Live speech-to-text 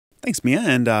Thanks, Mia,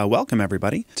 and welcome,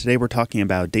 everybody. Today we're talking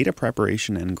about data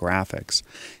preparation and graphics.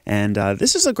 And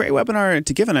this is a great webinar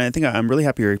to give, and I think I'm really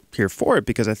happy you're here for it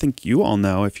because I think you all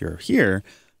know, if you're here,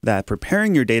 that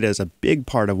preparing your data is a big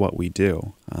part of what we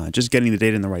do. Just getting the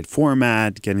data in the right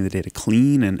format, getting the data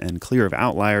clean and clear of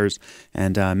outliers,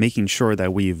 and making sure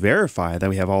that we verify that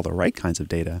we have all the right kinds of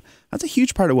data. That's a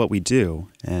huge part of what we do,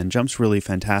 and JMP's really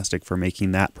fantastic for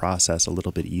making that process a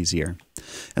little bit easier.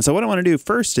 And so what I want to do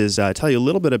first is tell you a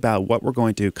little bit about what we're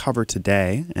going to cover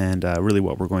today and really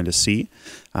what we're going to see.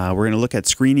 We're going to look at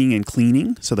screening and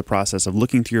cleaning, so the process of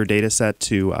looking through your data set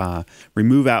to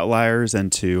remove outliers and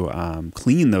to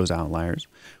clean those outliers.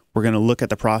 We're going to look at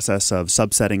the process of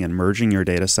subsetting and merging your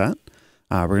data set.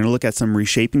 We're going to look at some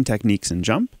reshaping techniques in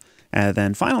JMP. And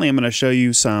then finally, I'm going to show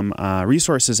you some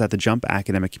resources at the JMP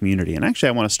academic community. And actually,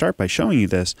 I want to start by showing you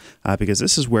this because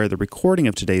this is where the recording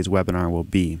of today's webinar will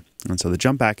be. And so the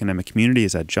JMP academic community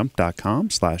is at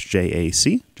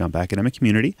jmp.com/JAC, JMP academic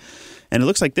community. And it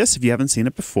looks like this if you haven't seen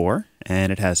it before.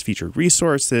 And it has featured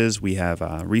resources. We have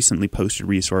recently posted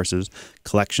resources,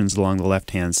 collections along the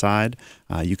left-hand side.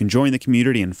 You can join the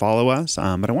community and follow us.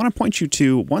 But I want to point you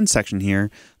to one section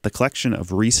here, the collection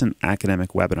of recent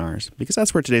academic webinars, because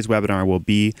that's where today's webinar will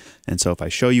be. And so if I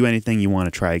show you anything you want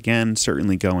to try again,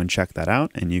 certainly go and check that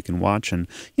out. And you can watch and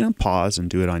pause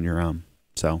and do it on your own.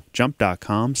 So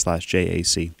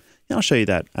jmp.com/JAC. And I'll show you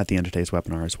that at the end of today's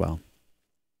webinar as well.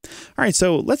 All right,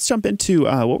 so let's jump into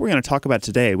what we're going to talk about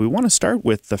today. We want to start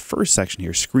with the first section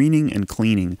here, screening and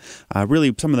cleaning.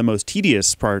 Really some of the most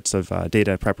tedious parts of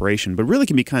data preparation, but really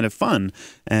can be kind of fun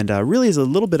and really is a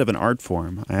little bit of an art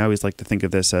form. I always like to think of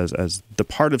this as the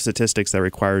part of statistics that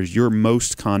requires your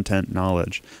most content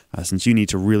knowledge, since you need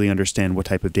to really understand what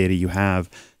type of data you have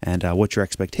and what your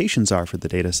expectations are for the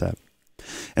data set.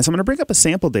 And so I'm going to bring up a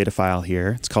sample data file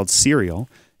here. It's called Serial.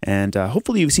 And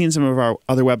hopefully you've seen some of our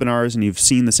other webinars and you've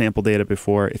seen the sample data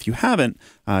before. If you haven't,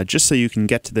 just so you can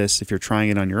get to this if you're trying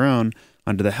it on your own,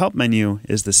 under the Help menu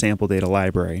is the sample data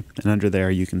library. And under there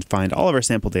you can find all of our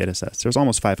sample data sets. There's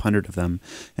almost 500 of them.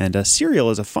 And Serial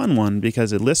is a fun one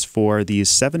because it lists for these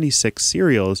 76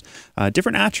 serials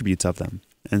different attributes of them.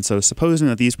 And so supposing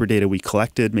that these were data we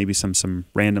collected, maybe some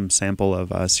random sample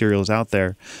of serials out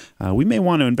there, we may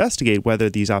want to investigate whether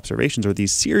these observations or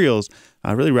these serials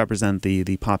really represent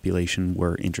the population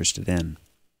we're interested in.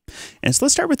 And so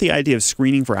let's start with the idea of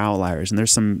screening for outliers. And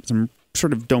there's some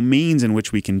sort of domains in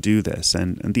which we can do this.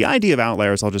 And the idea of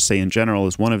outliers, I'll just say in general,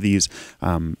 is one of these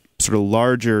sort of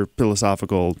larger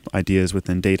philosophical ideas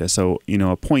within data. So,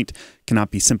 a point cannot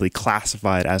be simply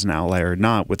classified as an outlier or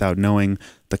not without knowing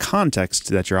the context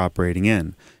that you're operating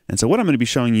in. And so what I'm going to be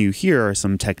showing you here are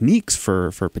some techniques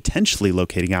for potentially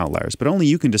locating outliers, but only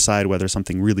you can decide whether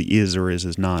something really is or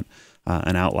is not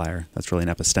an outlier. That's really an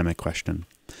epistemic question.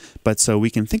 But so we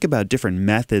can think about different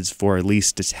methods for at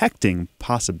least detecting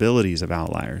possibilities of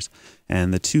outliers.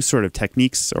 And the two sort of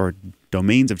techniques or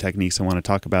domains of techniques I want to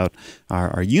talk about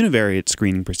are univariate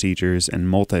screening procedures and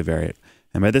multivariate.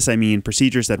 And by this I mean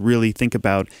procedures that really think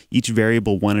about each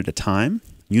variable one at a time,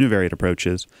 univariate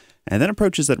approaches, and then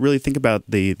approaches that really think about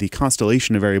the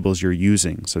constellation of variables you're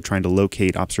using. So trying to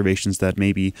locate observations that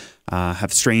maybe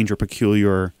have strange or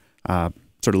peculiar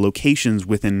sort of locations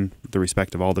within the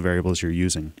respect of all the variables you're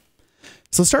using.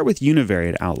 So let's start with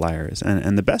univariate outliers.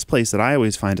 And the best place that I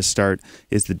always find to start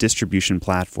is the distribution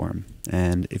platform.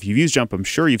 And if you've used JMP, I'm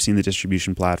sure you've seen the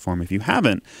distribution platform. If you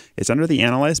haven't, it's under the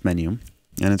Analyze menu.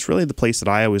 And it's really the place that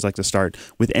I always like to start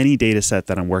with any data set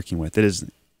that I'm working with. It is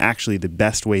actually the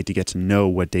best way to get to know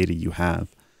what data you have.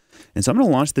 And so I'm going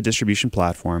to launch the distribution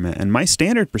platform. And my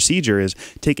standard procedure is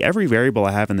take every variable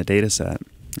I have in the data set.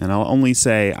 And I'll only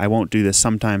say I won't do this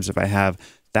sometimes if I have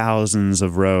thousands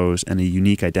of rows and a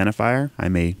unique identifier. I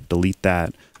may delete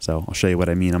that. So I'll show you what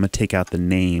I mean. I'm going to take out the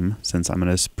name since I'm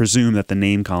going to presume that the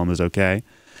name column is okay.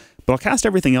 But I'll cast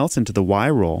everything else into the Y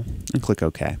role and click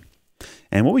OK.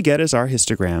 And what we get is our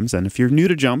histograms. And if you're new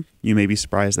to JMP, you may be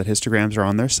surprised that histograms are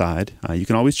on their side. You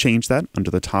can always change that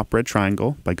under the top red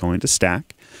triangle by going to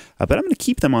Stack. But I'm going to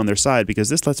keep them on their side because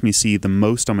this lets me see the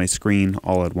most on my screen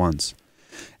all at once.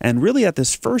 And really at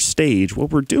this first stage,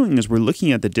 what we're doing is we're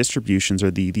looking at the distributions or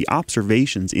the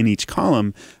observations in each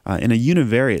column in a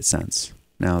univariate sense.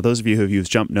 Now, those of you who have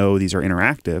used JMP know these are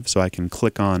interactive, so I can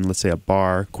click on, let's say, a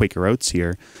bar, Quaker Oats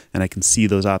here, and I can see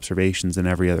those observations in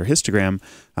every other histogram.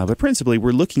 But principally,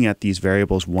 we're looking at these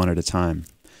variables one at a time.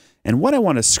 And what I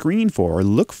want to screen for or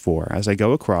look for as I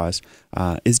go across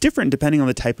is different depending on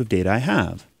the type of data I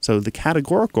have. So the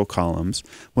categorical columns,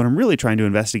 what I'm really trying to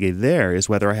investigate there is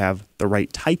whether I have the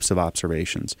right types of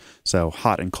observations. So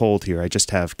hot and cold here, I just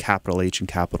have capital H and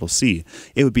capital C.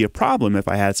 It would be a problem if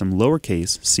I had some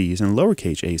lowercase c's and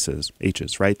lowercase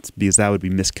h's, right? Because that would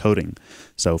be miscoding.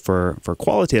 So for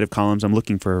qualitative columns, I'm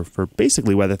looking for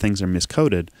basically whether things are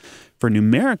miscoded. For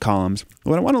numeric columns,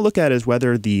 what I want to look at is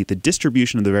whether the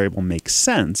distribution of the variable makes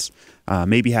sense,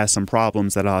 maybe has some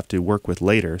problems that I'll have to work with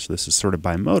later. So this is sort of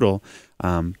bimodal,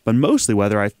 but mostly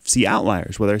whether I see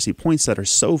outliers, whether I see points that are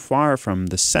so far from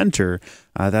the center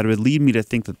that it would lead me to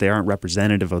think that they aren't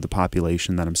representative of the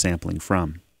population that I'm sampling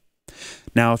from.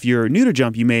 Now, if you're new to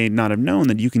JMP, you may not have known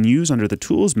that you can use under the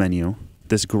Tools menu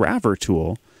this Grapher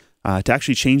tool to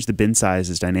actually change the bin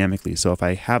sizes dynamically. So if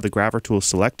I have the Grapher tool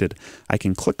selected, I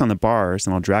can click on the bars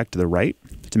and I'll drag to the right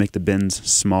to make the bins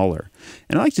smaller.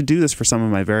 And I like to do this for some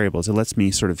of my variables. It lets me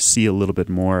sort of see a little bit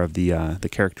more of the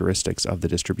characteristics of the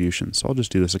distribution. So I'll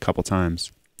just do this a couple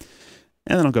times.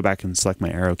 And then I'll go back and select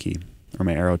my arrow key, or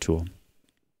my arrow tool.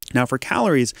 Now for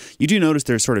calories, you do notice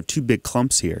there's sort of two big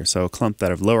clumps here. So a clump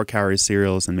that have lower calorie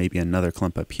cereals and maybe another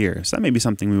clump up here. So that may be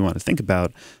something we want to think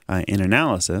about in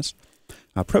analysis.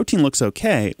 Protein looks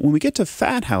okay. When we get to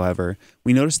fat, however,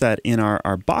 we notice that in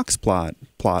our box plot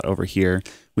over here,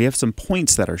 we have some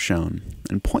points that are shown.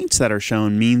 And points that are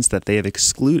shown means that they have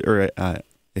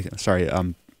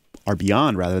are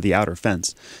beyond, rather, the outer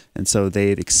fence. And so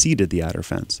they've exceeded the outer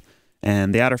fence.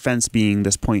 And the outer fence being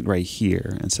this point right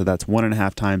here. And so that's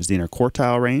 1.5 times the inner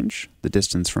quartile range, the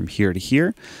distance from here to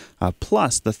here,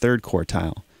 plus the third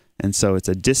quartile. And so it's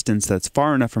a distance that's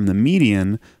far enough from the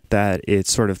median that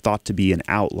it's sort of thought to be an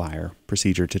outlier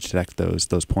procedure to detect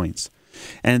those points.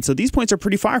 And so these points are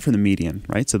pretty far from the median,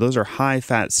 right? So those are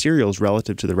high-fat cereals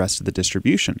relative to the rest of the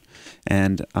distribution.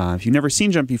 And if you've never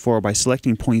seen JMP before, by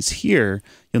selecting points here,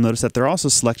 you'll notice that they're also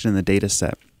selected in the data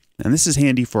set. And this is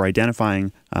handy for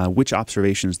identifying which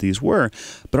observations these were,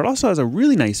 but it also has a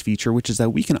really nice feature, which is that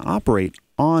we can operate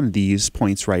on these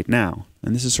points right now.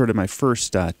 And this is sort of my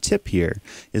first tip here,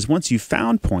 is once you've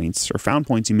found points, or found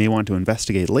points you may want to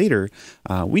investigate later,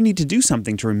 we need to do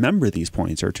something to remember these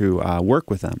points or to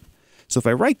work with them. So if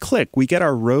I right-click, we get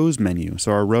our rows menu,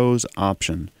 so our rows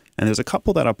option. And there's a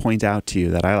couple that I'll point out to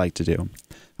you that I like to do.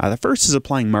 The first is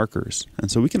applying markers. And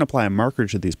so we can apply a marker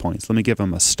to these points. Let me give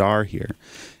them a star here.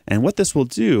 And what this will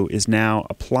do is now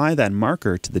apply that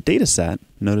marker to the data set.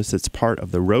 Notice it's part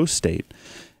of the row state.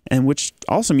 And which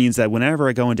also means that whenever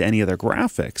I go into any other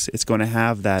graphics, it's going to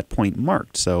have that point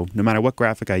marked. So no matter what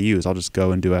graphic I use, I'll just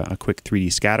go and do a quick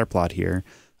 3D scatter plot here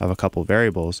of a couple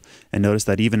variables. And notice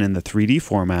that even in the 3D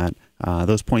format,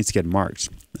 those points get marked.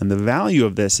 And the value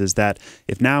of this is that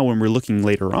if now when we're looking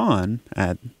later on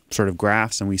at sort of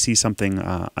graphs and we see something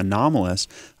anomalous,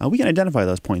 we can identify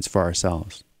those points for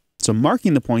ourselves. So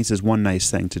marking the points is one nice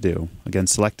thing to do. Again,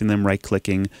 selecting them,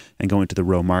 right-clicking, and going to the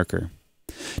row marker.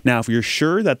 Now, if you're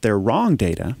sure that they're wrong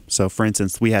data, so for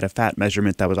instance, we had a fat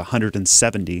measurement that was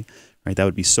 170, right? That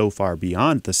would be so far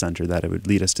beyond the center that it would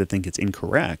lead us to think it's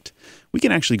incorrect. We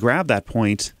can actually grab that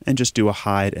point and just do a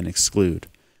hide and exclude.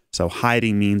 So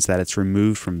hiding means that it's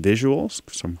removed from visuals,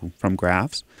 from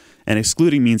graphs, and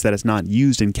excluding means that it's not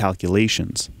used in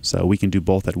calculations. So we can do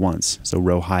both at once. So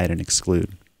row hide and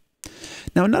exclude.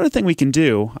 Now another thing we can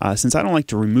do, since I don't like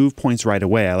to remove points right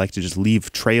away, I like to just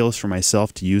leave trails for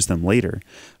myself to use them later.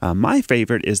 My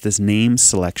favorite is this name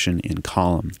selection in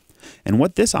column. And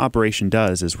what this operation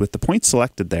does is with the points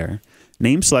selected there,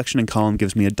 name selection in column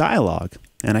gives me a dialog.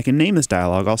 And I can name this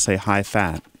dialog, I'll say high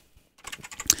fat.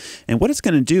 And what it's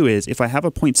going to do is, if I have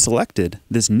a point selected,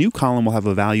 this new column will have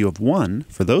a value of 1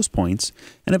 for those points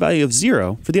and a value of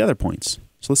 0 for the other points.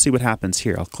 So let's see what happens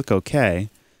here. I'll click OK.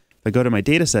 If I go to my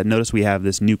data set, notice we have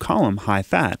this new column, high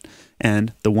fat,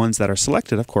 and the ones that are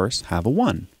selected, of course, have a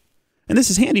 1. And this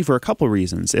is handy for a couple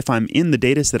reasons. If I'm in the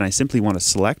data set and I simply want to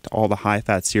select all the high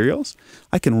fat cereals,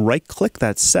 I can right-click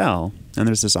that cell, and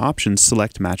there's this option,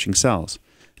 Select Matching Cells.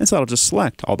 And so it'll just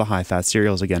select all the high-fat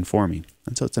cereals again for me.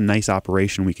 And so it's a nice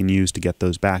operation we can use to get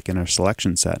those back in our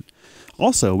selection set.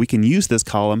 Also, we can use this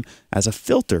column as a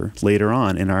filter later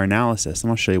on in our analysis, and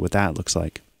I'll show you what that looks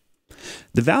like.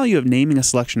 The value of naming a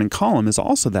selection in column is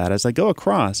also that as I go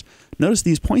across, notice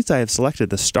these points I have selected,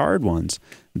 the starred ones,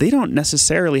 they don't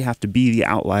necessarily have to be the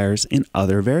outliers in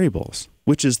other variables,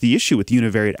 which is the issue with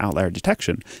univariate outlier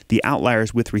detection. The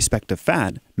outliers with respect to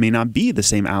fat may not be the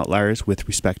same outliers with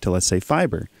respect to, let's say,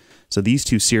 fiber. So these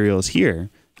two cereals here,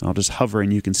 I'll just hover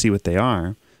and you can see what they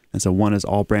are. And so one is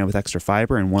all bran with extra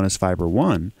fiber and one is fiber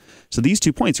 1. So these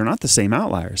 2 points are not the same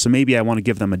outlier. So maybe I want to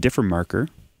give them a different marker.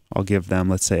 I'll give them,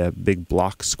 let's say, a big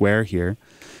block square here.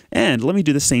 And let me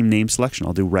do the same name selection.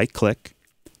 I'll do right-click,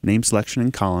 name selection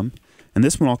and column. And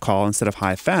this one I'll call, instead of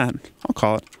high fat, I'll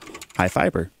call it high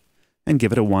fiber. And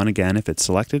give it a 1 again if it's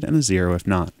selected and a 0 if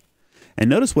not. And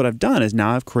notice what I've done is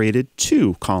now I've created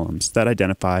 2 columns that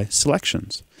identify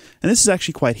selections. And this is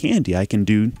actually quite handy. I can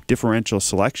do differential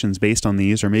selections based on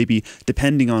these, or maybe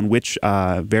depending on which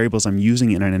variables I'm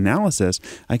using in an analysis,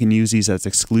 I can use these as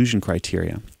exclusion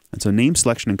criteria. And so name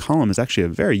selection and column is actually a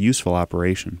very useful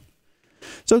operation.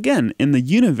 So again, in the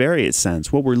univariate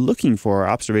sense, what we're looking for are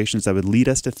observations that would lead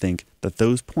us to think that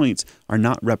those points are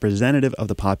not representative of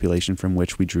the population from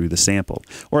which we drew the sample.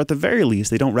 Or at the very least,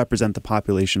 they don't represent the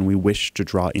population we wish to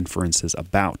draw inferences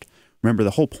about. Remember,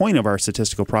 the whole point of our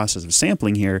statistical process of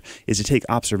sampling here is to take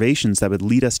observations that would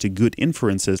lead us to good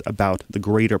inferences about the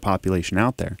greater population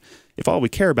out there. If all we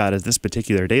care about is this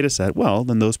particular data set, well,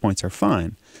 then those points are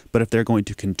fine. But if they're going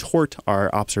to contort our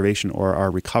observation or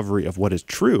our recovery of what is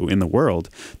true in the world,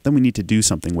 then we need to do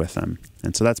something with them.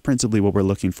 And so that's principally what we're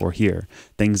looking for here,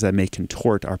 things that may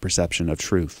contort our perception of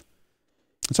truth.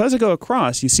 So as I go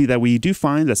across, you see that we do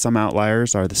find that some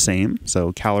outliers are the same.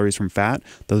 So calories from fat,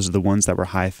 those are the ones that were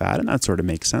high fat, and that sort of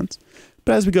makes sense.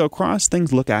 But as we go across,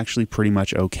 things look actually pretty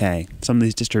much okay. Some of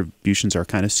these distributions are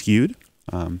kind of skewed.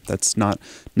 That's not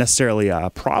necessarily a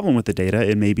problem with the data.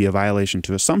 It may be a violation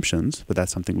to assumptions, but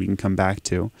that's something we can come back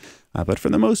to. But for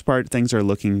the most part, things are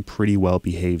looking pretty well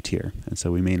behaved here. And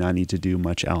so we may not need to do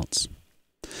much else.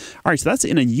 All right, so that's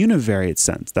in a univariate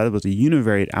sense. That was a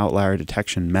univariate outlier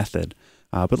detection method.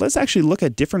 But let's actually look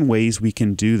at different ways we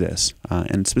can do this,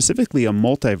 and specifically a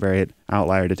multivariate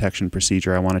outlier detection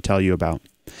procedure I want to tell you about.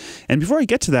 And before I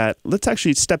get to that, let's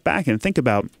actually step back and think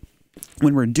about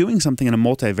when we're doing something in a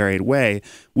multivariate way,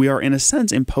 we are in a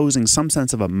sense imposing some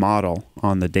sense of a model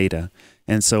on the data.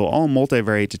 And so all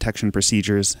multivariate detection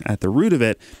procedures at the root of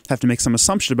it have to make some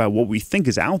assumption about what we think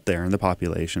is out there in the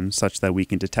population such that we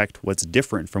can detect what's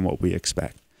different from what we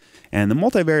expect. And the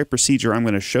multivariate procedure I'm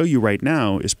going to show you right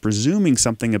now is presuming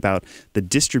something about the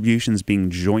distributions being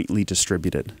jointly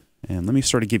distributed. And let me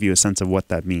sort of give you a sense of what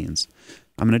that means.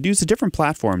 I'm going to use a different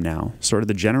platform now, sort of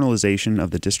the generalization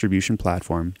of the distribution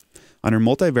platform. Under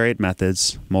multivariate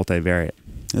methods, multivariate.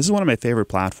 This is one of my favorite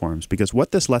platforms because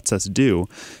what this lets us do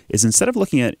is instead of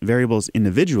looking at variables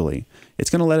individually, it's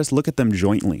going to let us look at them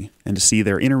jointly and to see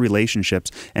their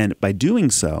interrelationships, and by doing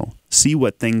so, see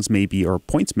what things may be or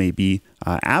points may be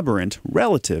aberrant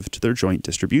relative to their joint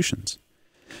distributions.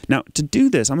 Now, to do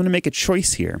this, I'm going to make a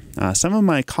choice here. Some of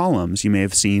my columns, you may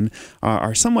have seen,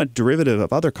 are somewhat derivative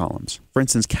of other columns. For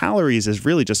instance, calories is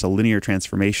really just a linear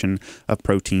transformation of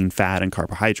protein, fat, and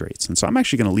carbohydrates. And so I'm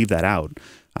actually going to leave that out.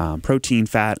 Protein,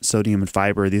 fat, sodium, and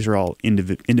fiber, these are all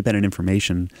independent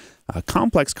information.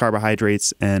 Complex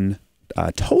carbohydrates and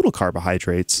total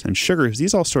carbohydrates and sugars,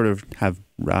 these all sort of have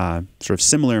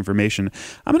similar information.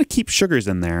 I'm going to keep sugars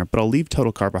in there, but I'll leave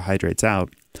total carbohydrates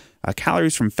out.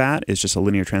 Calories from fat is just a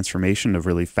linear transformation of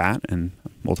really fat and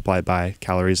multiplied by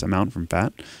calories amount from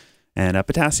fat. And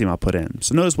potassium I'll put in.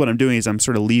 So notice what I'm doing is I'm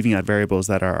sort of leaving out variables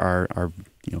that are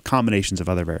combinations of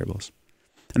other variables.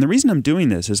 And the reason I'm doing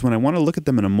this is when I want to look at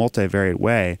them in a multivariate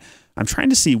way, I'm trying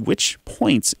to see which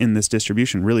points in this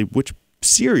distribution, really which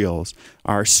serials,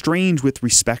 are strange with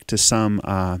respect to some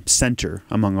center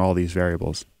among all these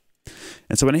variables.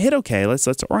 And so when I hit OK, let's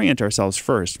orient ourselves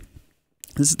first.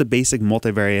 This is the basic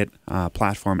multivariate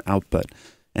platform output.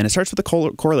 And it starts with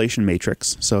a correlation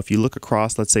matrix. So if you look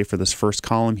across, let's say for this first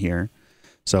column here,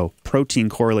 so protein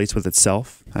correlates with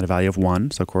itself at a value of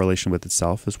 1. So correlation with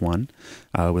itself is 1.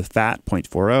 With fat,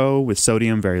 0.40. With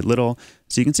sodium, very little.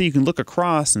 So you can see you can look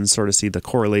across and sort of see the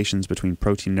correlations between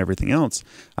protein and everything else.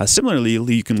 Similarly,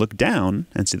 you can look down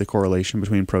and see the correlation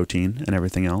between protein and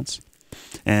everything else.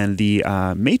 And the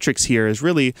matrix here is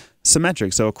really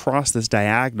symmetric. So across this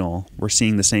diagonal, we're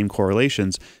seeing the same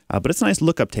correlations, but it's a nice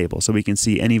lookup table. So we can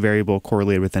see any variable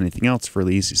correlated with anything else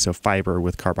really easy. So fiber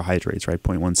with carbohydrates, right,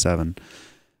 0.17.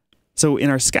 So in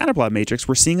our scatter plot matrix,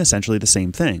 we're seeing essentially the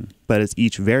same thing, but it's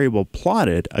each variable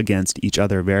plotted against each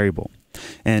other variable.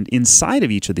 And inside of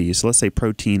each of these, so let's say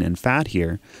protein and fat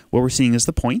here, what we're seeing is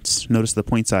the points. Notice the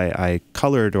points I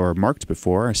colored or marked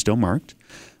before are still marked.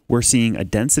 We're seeing a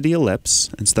density ellipse,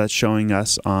 and so that's showing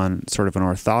us on sort of an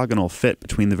orthogonal fit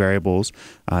between the variables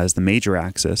as the major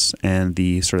axis, and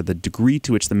the sort of the degree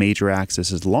to which the major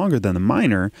axis is longer than the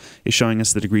minor is showing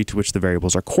us the degree to which the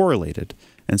variables are correlated.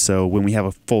 And so when we have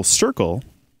a full circle,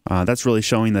 that's really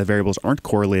showing that variables aren't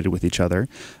correlated with each other.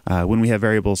 When we have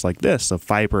variables like this, so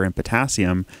fiber and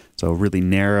potassium, so a really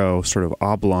narrow sort of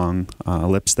oblong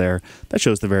ellipse there, that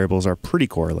shows the variables are pretty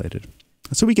correlated.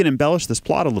 So we can embellish this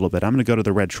plot a little bit. I'm going to go to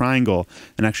the red triangle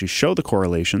and actually show the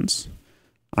correlations.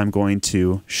 I'm going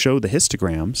to show the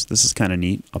histograms. This is kind of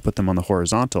neat. I'll put them on the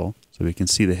horizontal so we can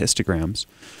see the histograms.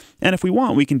 And if we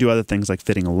want, we can do other things like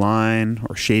fitting a line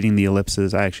or shading the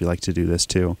ellipses. I actually like to do this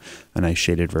too, a nice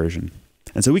shaded version.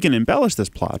 And so we can embellish this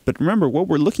plot, but remember what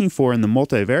we're looking for in the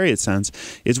multivariate sense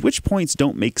is which points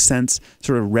don't make sense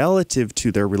sort of relative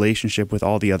to their relationship with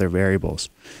all the other variables.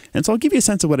 And so I'll give you a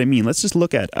sense of what I mean. Let's just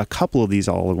look at a couple of these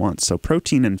all at once. So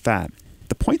protein and fat.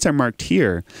 The points I marked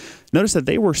here, notice that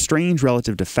they were strange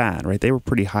relative to fat, right? They were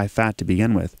pretty high fat to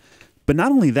begin with. But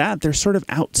not only that, they're sort of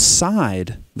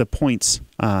outside the points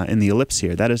in the ellipse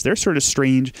here. That is, they're sort of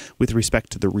strange with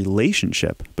respect to the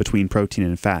relationship between protein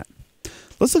and fat.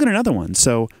 Let's look at another one.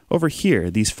 So over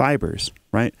here, these fibers,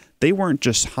 right? They weren't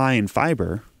just high in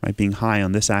fiber, right? Being high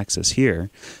on this axis here.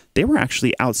 They were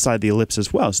actually outside the ellipse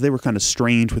as well. So they were kind of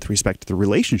strange with respect to the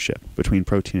relationship between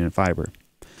protein and fiber.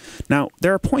 Now,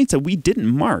 there are points that we didn't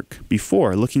mark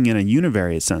before looking in a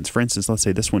univariate sense. For instance, let's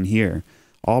say this one here,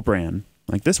 Albran.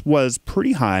 Like this was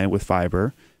pretty high with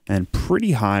fiber and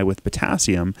pretty high with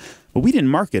potassium, but we didn't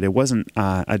mark it. It wasn't,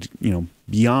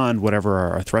 beyond whatever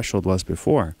our threshold was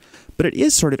before. But it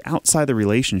is sort of outside the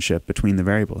relationship between the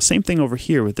variables. Same thing over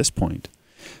here with this point.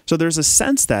 So there's a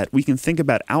sense that we can think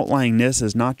about outlyingness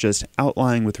as not just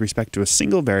outlying with respect to a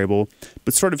single variable,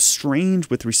 but sort of strange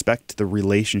with respect to the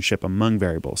relationship among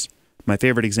variables. My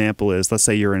favorite example is, let's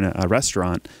say you're in a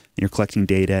restaurant and you're collecting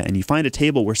data and you find a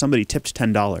table where somebody tipped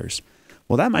 $10.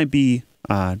 Well, that might be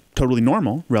totally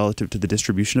normal relative to the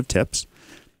distribution of tips.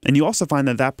 And you also find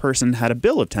that that person had a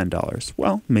bill of $10.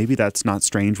 Well, maybe that's not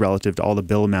strange relative to all the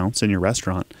bill amounts in your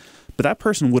restaurant, but that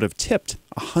person would have tipped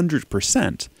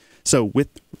 100%. So with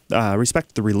respect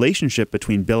to the relationship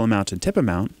between bill amount and tip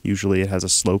amount, usually it has a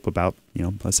slope about,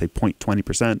 let's say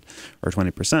 0.20% or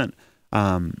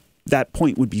 20%. That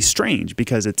point would be strange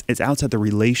because it's outside the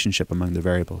relationship among the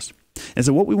variables. And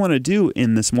so what we want to do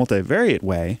in this multivariate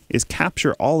way is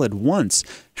capture all at once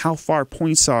how far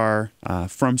points are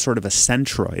from sort of a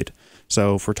centroid.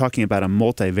 So if we're talking about a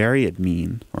multivariate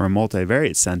mean or a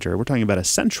multivariate center, we're talking about a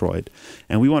centroid,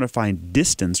 and we want to find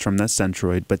distance from that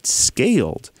centroid, but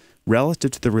scaled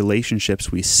relative to the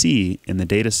relationships we see in the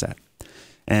data set.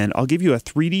 And I'll give you a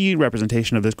 3D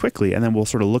representation of this quickly, and then we'll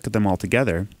sort of look at them all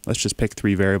together. Let's just pick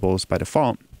 3 variables by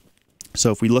default.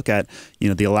 So if we look at,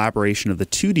 the elaboration of the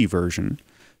 2D version,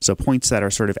 so points that are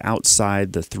sort of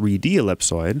outside the 3D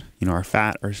ellipsoid, our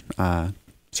fat or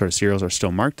sort of serials are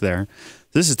still marked there.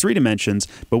 This is 3 dimensions,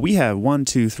 but we have 1,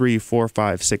 2, 3, 4,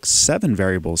 5, 6, 7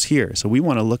 variables here. So we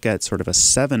want to look at sort of a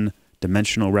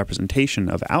 7-dimensional representation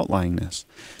of outlyingness.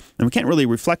 And we can't really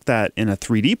reflect that in a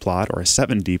 3D plot or a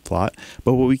 7D plot,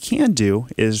 but what we can do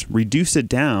is reduce it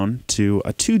down to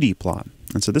a 2D plot.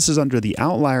 And so this is under the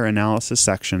outlier analysis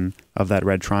section of that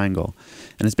red triangle.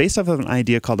 And it's based off of an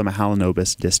idea called a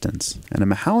Mahalanobis distance. And a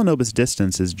Mahalanobis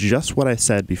distance is just what I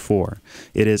said before.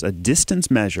 It is a distance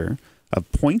measure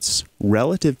of points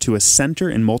relative to a center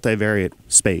in multivariate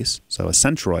space, so a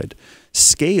centroid,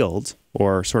 scaled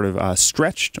or sort of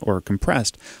stretched or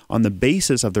compressed on the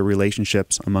basis of the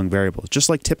relationships among variables, just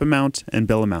like tip amount and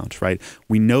bill amount, right?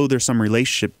 We know there's some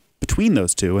relationship between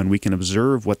those two, and we can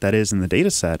observe what that is in the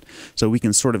data set, so we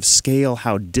can sort of scale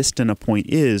how distant a point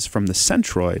is from the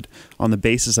centroid on the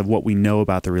basis of what we know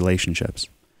about the relationships.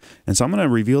 And so I'm going to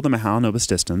reveal the Mahalanobis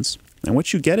distance, and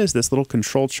what you get is this little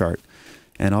control chart,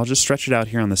 and I'll just stretch it out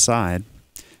here on the side.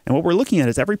 And what we're looking at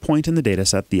is every point in the data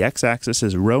set. The x-axis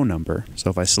is row number. So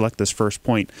if I select this first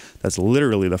point, that's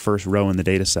literally the first row in the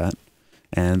data set.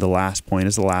 And the last point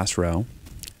is the last row.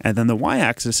 And then the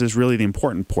y-axis is really the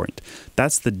important point.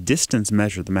 That's the distance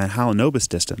measure, the Mahalanobis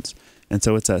distance. And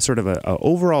so it's a sort of a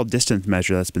overall distance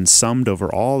measure that's been summed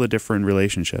over all the different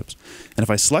relationships. And if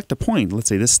I select a point, let's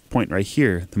say this point right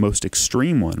here, the most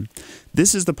extreme one,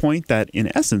 this is the point that in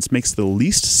essence makes the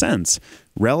least sense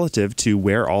relative to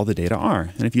where all the data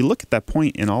are. And if you look at that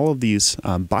point in all of these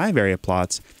bivariate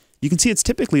plots, you can see it's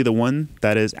typically the one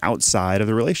that is outside of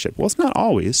the relationship. Well, it's not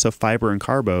always. So fiber and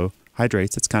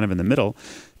carbohydrates, it's kind of in the middle.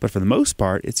 But for the most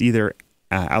part, it's either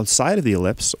outside of the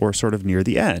ellipse or sort of near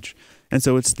the edge. And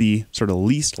so it's the sort of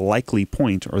least likely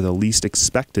point or the least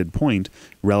expected point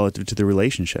relative to the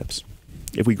relationships.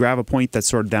 If we grab a point that's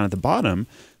sort of down at the bottom,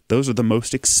 those are the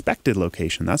most expected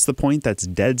location. That's the point that's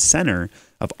dead center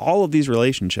of all of these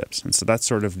relationships. And so that's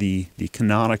sort of the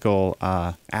canonical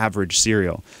average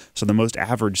serial. So the most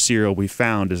average serial we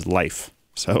found is life.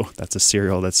 So that's a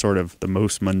serial that's sort of the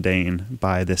most mundane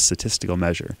by this statistical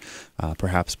measure,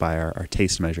 perhaps by our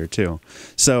taste measure too.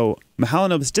 So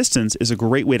Mahalanobis distance is a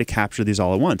great way to capture these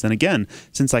all at once. And again,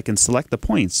 since I can select the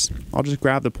points, I'll just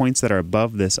grab the points that are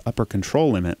above this upper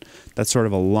control limit. That's sort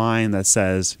of a line that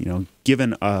says,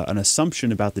 given an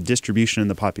assumption about the distribution in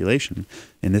the population,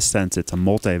 in this sense it's a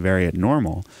multivariate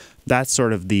normal, that's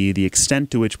sort of the extent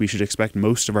to which we should expect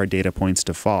most of our data points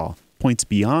to fall. Points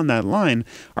beyond that line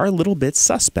are a little bit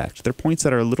suspect. They're points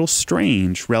that are a little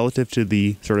strange relative to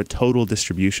the sort of total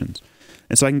distributions.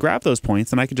 And so I can grab those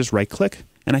points and I can just right click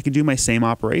and I can do my same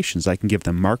operations. I can give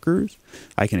them markers,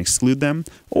 I can exclude them,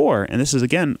 or, and this is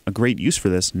again a great use for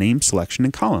this, name selection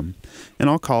and column. And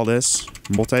I'll call this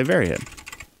multivariate.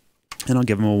 And I'll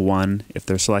give them a 1 if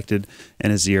they're selected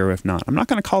and a 0 if not. I'm not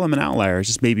going to call them an outlier, it's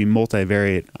just maybe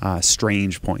multivariate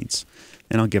strange points.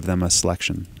 And I'll give them a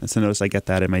selection. And so notice I get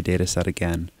that in my data set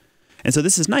again. And so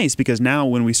this is nice because now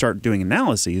when we start doing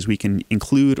analyses, we can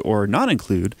include or not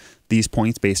include these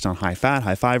points based on high fat,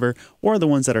 high fiber, or the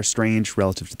ones that are strange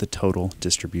relative to the total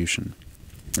distribution.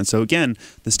 And so again,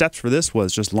 the steps for this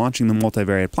was just launching the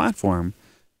multivariate platform,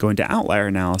 going to outlier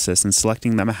analysis, and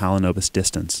selecting the Mahalanobis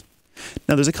distance.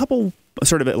 Now there's a couple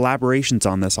sort of elaborations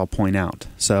on this I'll point out.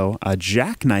 So a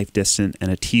jackknife distance and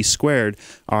a t-squared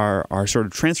are sort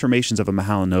of transformations of a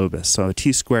Mahalanobis. So a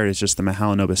t-squared is just the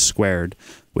Mahalanobis squared,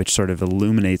 which sort of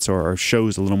illuminates or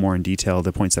shows a little more in detail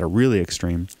the points that are really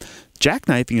extreme.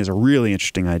 Jackknifing is a really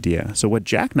interesting idea. So what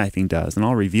jackknifing does, and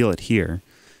I'll reveal it here,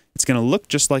 it's going to look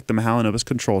just like the Mahalanobis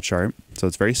control chart. So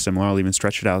it's very similar. I'll even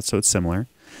stretch it out so it's similar.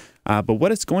 But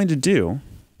what it's going to do,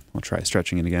 I'll try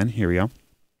stretching it again. Here we go.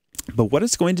 But what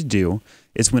it's going to do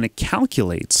is when it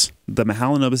calculates the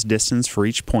Mahalanobis distance for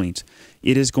each point,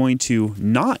 it is going to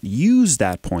not use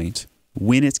that point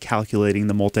when it's calculating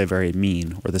the multivariate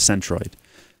mean or the centroid.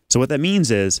 So what that means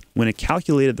is when it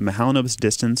calculated the Mahalanobis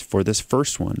distance for this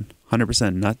first one,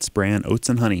 100% nuts, bran, oats,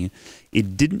 and honey,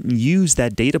 it didn't use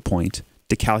that data point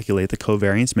to calculate the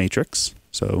covariance matrix,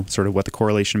 so sort of what the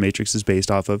correlation matrix is based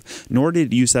off of, nor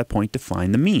did it use that point to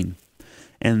find the mean.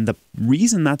 And the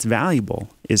reason that's valuable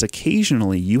is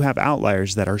occasionally you have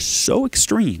outliers that are so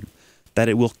extreme that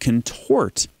it will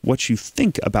contort what you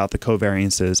think about the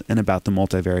covariances and about the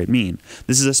multivariate mean.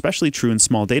 This is especially true in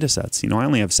small data sets. I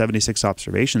only have 76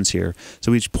 observations here,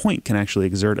 so each point can actually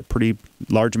exert a pretty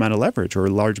large amount of leverage or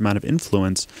a large amount of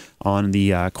influence on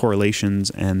the correlations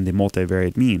and the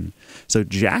multivariate mean. So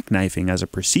jackknifing as a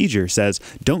procedure says,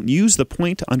 don't use the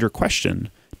point under question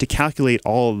to calculate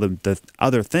all the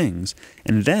other things,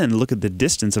 and then look at the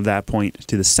distance of that point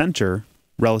to the center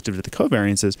relative to the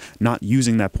covariances, not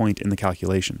using that point in the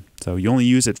calculation. So you only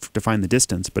use it to find the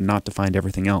distance, but not to find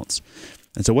everything else.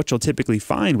 And so what you'll typically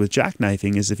find with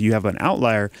jackknifing is if you have an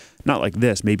outlier, not like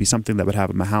this, maybe something that would have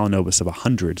a Mahalanobis of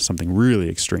 100, something really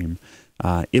extreme,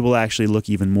 it will actually look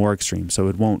even more extreme. So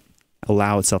it won't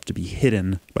allow itself to be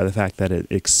hidden by the fact that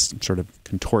it sort of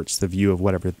contorts the view of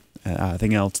whatever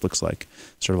thing else looks like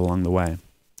sort of along the way.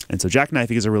 And so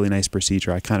jackknifing is a really nice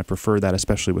procedure. I kind of prefer that,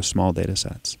 especially with small data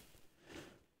sets.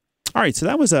 All right, so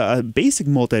that was a basic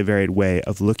multivariate way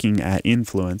of looking at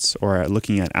influence or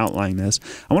looking at outlying this.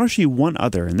 I want to show you one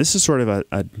other, and this is sort of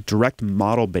a direct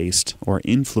model-based or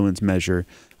influence measure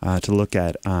to look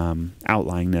at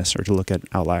outlyingness or to look at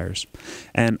outliers.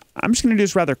 And I'm just going to do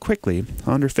this rather quickly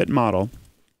under fit model.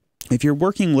 If you're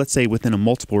working, let's say, within a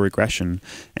multiple regression,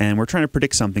 and we're trying to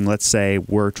predict something, let's say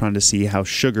we're trying to see how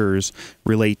sugars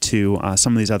relate to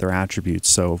some of these other attributes.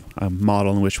 So a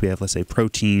model in which we have, let's say,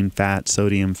 protein, fat,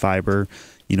 sodium, fiber,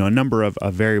 a number of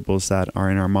variables that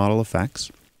are in our model effects.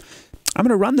 I'm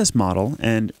going to run this model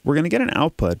and we're going to get an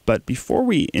output, but before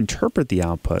we interpret the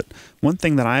output, one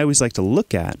thing that I always like to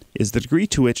look at is the degree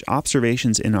to which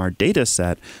observations in our data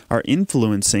set are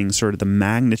influencing sort of the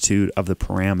magnitude of the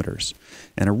parameters.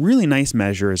 And a really nice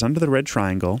measure is under the red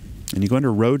triangle, and you go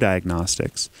under row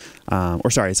diagnostics,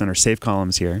 it's under save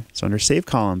columns here. So under save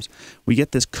columns, we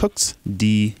get this Cook's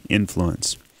D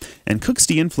influence. And Cook's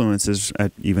D influence is,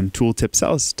 even tooltip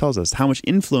tells us how much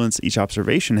influence each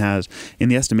observation has in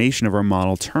the estimation of our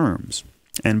model terms.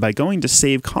 And by going to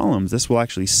save columns, this will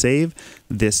actually save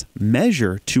this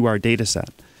measure to our data set.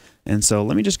 And so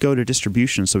let me just go to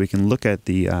distribution so we can look at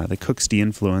the Cook's D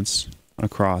influence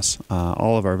across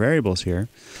all of our variables here.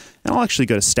 And I'll actually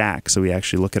go to stack so we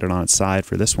actually look at it on its side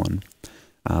for this one.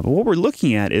 But what we're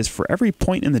looking at is for every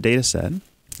point in the data set,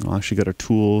 I'll actually go to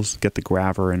Tools, get the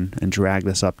grabber, and drag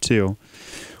this up too.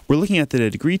 We're looking at the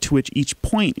degree to which each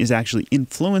point is actually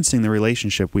influencing the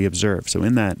relationship we observe. So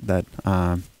in that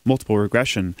multiple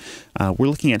regression, we're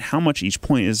looking at how much each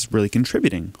point is really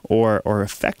contributing or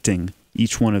affecting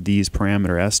each one of these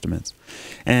parameter estimates.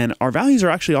 And our values are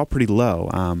actually all pretty low.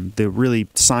 The really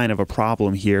sign of a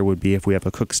problem here would be if we have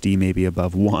a Cook's D maybe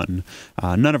above 1.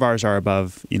 None of ours are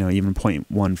above, even 0.14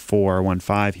 or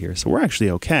 0.15 here, so we're actually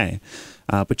okay.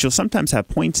 But you'll sometimes have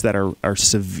points that are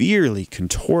severely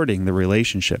contorting the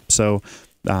relationship. So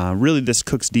really this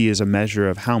Cook's D is a measure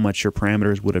of how much your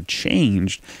parameters would have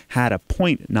changed had a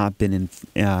point not been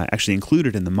actually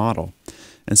included in the model.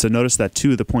 And so notice that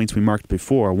two of the points we marked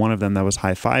before, one of them that was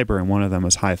high fiber and one of them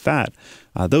was high fat,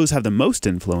 those have the most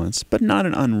influence, but not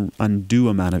an undue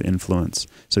amount of influence.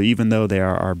 So even though they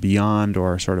are beyond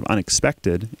or sort of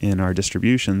unexpected in our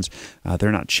distributions,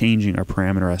 they're not changing our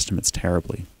parameter estimates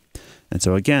terribly. And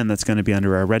so again, that's going to be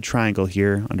under our red triangle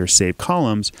here under Save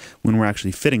Columns when we're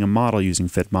actually fitting a model using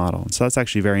Fit Model. And so that's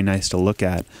actually very nice to look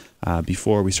at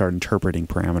before we start interpreting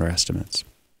parameter estimates.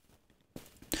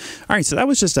 All right, so that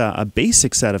was just a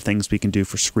basic set of things we can do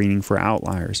for screening for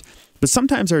outliers. But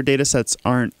sometimes our data sets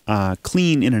aren't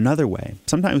clean in another way.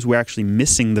 Sometimes we're actually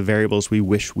missing the variables we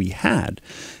wish we had.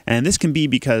 And this can be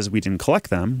because we didn't collect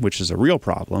them, which is a real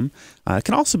problem. It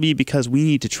can also be because we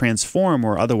need to transform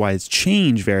or otherwise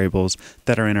change variables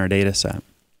that are in our data set.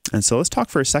 And so let's talk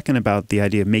for a second about the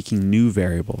idea of making new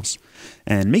variables.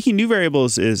 And making new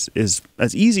variables is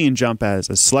as easy in JMP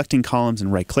as selecting columns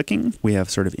and right-clicking. We have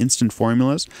sort of instant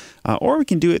formulas. Or we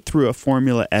can do it through a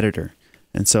formula editor.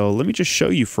 And so let me just show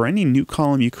you, for any new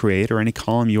column you create or any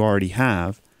column you already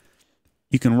have,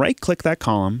 you can right-click that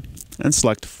column and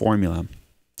select Formula.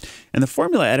 And the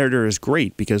formula editor is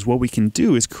great because what we can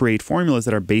do is create formulas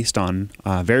that are based on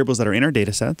variables that are in our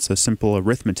data set, so simple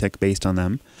arithmetic based on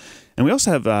them. And we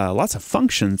also have lots of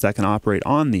functions that can operate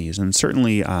on these, and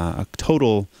certainly a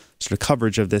total sort of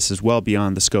coverage of this is well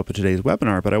beyond the scope of today's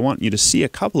webinar, but I want you to see a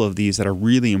couple of these that are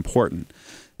really important.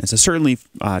 And so certainly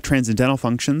transcendental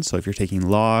functions, so if you're taking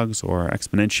logs or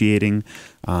exponentiating,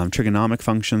 trigonomic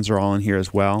functions are all in here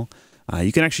as well.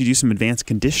 You can actually do some advanced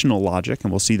conditional logic,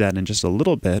 and we'll see that in just a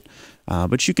little bit.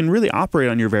 But you can really operate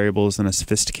on your variables in a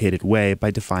sophisticated way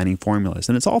by defining formulas.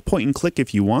 And it's all point and click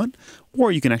if you want,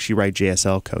 or you can actually write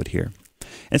JSL code here.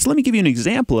 And so let me give you an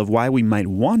example of why we might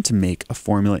want to make a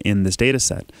formula in this data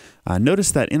set.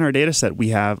 Notice that in our data set we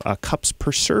have cups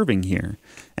per serving here.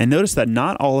 And notice that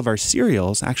not all of our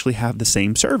cereals actually have the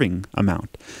same serving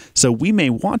amount. So we may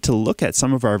want to look at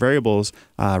some of our variables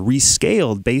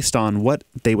rescaled based on what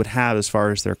they would have as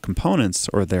far as their components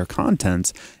or their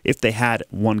contents if they had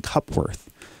 1 cup worth.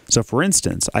 So for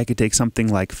instance, I could take something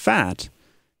like fat,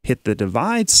 hit the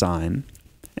divide sign,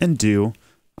 and do,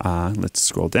 let's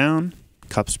scroll down,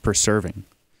 cups per serving.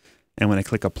 And when I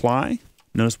click apply,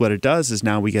 notice what it does is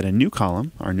now we get a new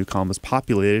column. Our new column is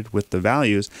populated with the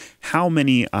values, how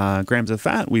many grams of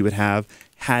fat we would have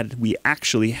had we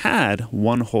actually had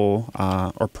 1 whole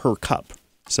or per cup.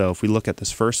 So if we look at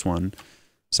this first one,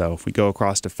 so if we go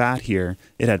across to fat here,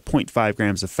 it had 0.5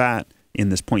 grams of fat in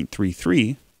this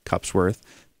 0.33 cups worth.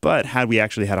 But had we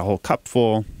actually had a whole cup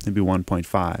full, it'd be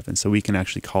 1.5. And so we can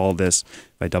actually call this,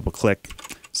 if I double click,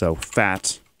 so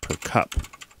fat per cup.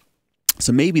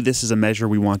 So maybe this is a measure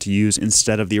we want to use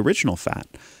instead of the original fat.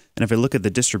 And if I look at the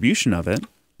distribution of it,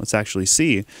 let's actually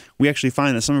see, we actually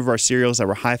find that some of our cereals that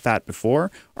were high fat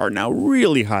before are now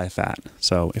really high fat.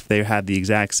 So if they had the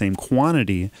exact same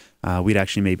quantity, we'd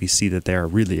actually maybe see that they're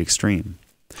really extreme.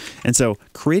 And so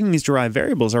creating these derived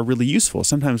variables are really useful.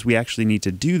 Sometimes we actually need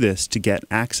to do this to get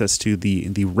access to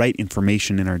the right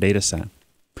information in our data set.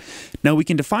 Now we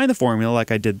can define the formula like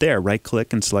I did there,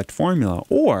 right-click and select formula,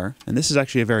 or, and this is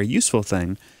actually a very useful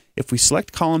thing, if we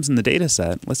select columns in the data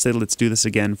set, let's do this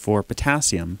again for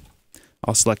potassium.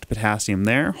 I'll select potassium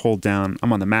there, hold down,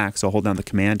 I'm on the Mac, so I'll hold down the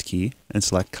Command key and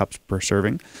select cups per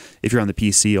serving. If you're on the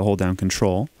PC, you'll hold down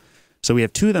Control. So we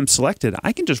have 2 of them selected.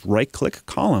 I can just right-click a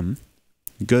column,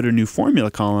 go to new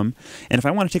formula column, and if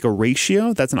I want to take a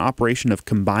ratio, that's an operation of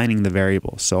combining the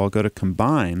variables. So I'll go to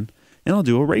combine, and I'll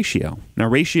do a ratio. Now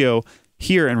ratio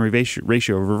here in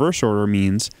ratio reverse order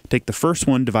means take the first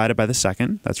one divided by the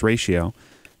second, that's ratio,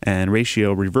 and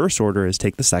ratio reverse order is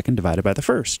take the second divided by the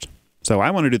first. So I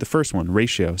want to do the first one,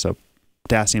 ratio, so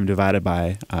potassium divided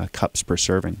by cups per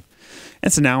serving.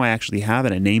 And so now I actually have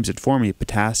it, it names it for me,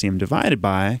 potassium divided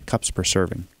by cups per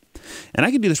serving. And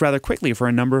I can do this rather quickly for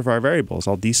a number of our variables.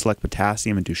 I'll deselect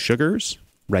potassium and do sugars,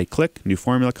 right-click, new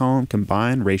formula column,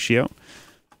 combine, ratio.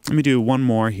 Let me do one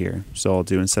more here. So I'll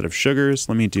do, instead of sugars,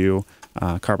 let me do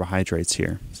carbohydrates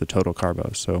here, so total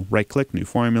carbos. So right-click, new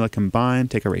formula, combine,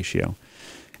 take a ratio.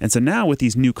 And so now with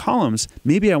these new columns,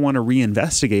 maybe I want to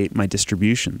reinvestigate my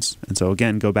distributions. And so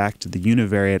again, go back to the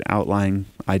univariate outline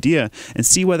idea and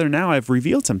see whether now I've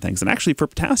revealed some things. And actually for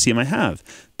potassium, I have.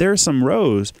 There are some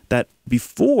rows that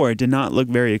before did not look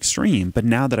very extreme, but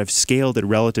now that I've scaled it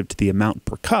relative to the amount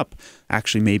per cup,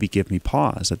 actually maybe give me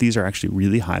pause, that these are actually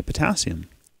really high potassium.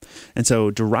 And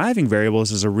so deriving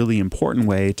variables is a really important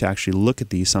way to actually look at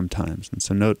these sometimes. And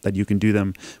so note that you can do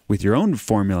them with your own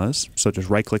formulas, so just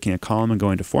right-clicking a column and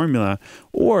going to formula,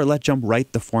 or let JMP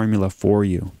write the formula for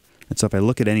you. And so if I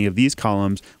look at any of these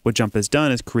columns, what JMP has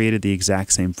done is created the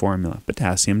exact same formula,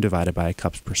 potassium divided by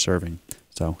cups per serving.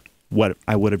 So what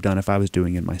I would have done if I was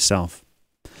doing it myself.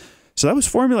 So that was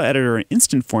formula editor and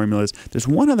instant formulas. There's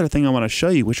one other thing I want to show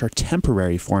you, which are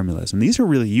temporary formulas, and these are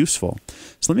really useful.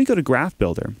 So let me go to Graph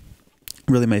Builder,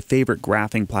 really my favorite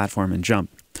graphing platform in JMP.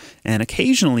 And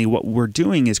occasionally what we're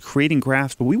doing is creating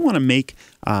graphs, but we want to make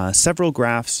several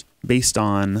graphs based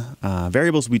on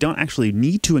variables we don't actually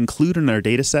need to include in our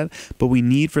data set, but we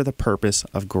need for the purpose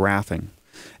of graphing.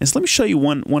 And so let me show you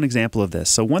one example of this.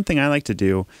 So one thing I like to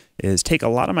do is take a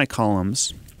lot of my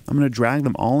columns, I'm going to drag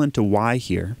them all into Y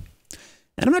here.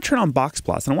 And I'm going to turn on box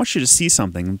plots, and I want you to see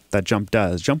something that JMP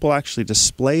does. JMP will actually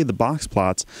display the box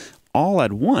plots all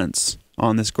at once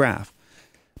on this graph.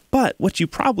 But what you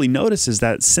probably notice is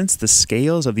that since the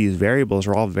scales of these variables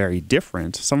are all very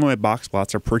different, some of my box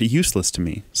plots are pretty useless to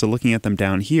me. So looking at them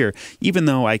down here, even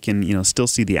though I can still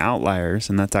see the outliers,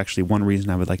 and that's actually one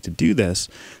reason I would like to do this,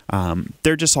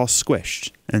 they're just all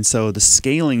squished. And so the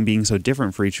scaling being so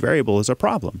different for each variable is a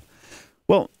problem.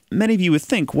 Well, many of you would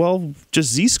think, well,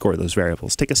 just z-score those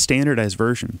variables. Take a standardized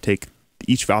version. Take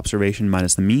each observation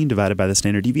minus the mean divided by the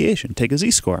standard deviation. Take a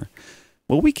z-score.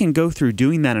 Well, we can go through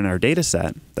doing that in our data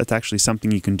set. That's actually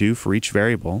something you can do for each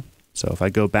variable. So if I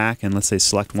go back and let's say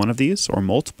select one of these or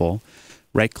multiple,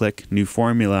 right-click, new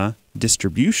formula,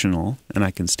 distributional, and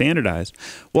I can standardize.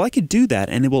 Well, I could do that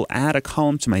and it will add a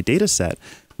column to my data set.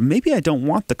 Maybe I don't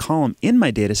want the column in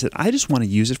my data set. I just want to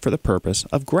use it for the purpose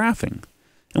of graphing.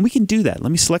 And we can do that.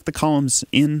 Let me select the columns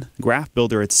in Graph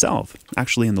Builder itself,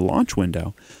 actually in the launch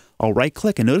window. I'll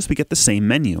right-click and notice we get the same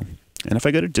menu. And if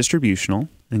I go to Distributional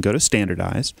and go to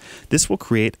Standardize, this will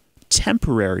create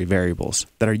temporary variables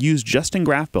that are used just in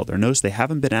Graph Builder. Notice they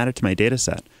haven't been added to my data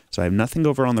set. So I have nothing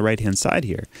over on the right-hand side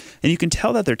here. And you can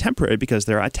tell that they're temporary because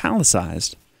they're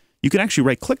italicized. You can actually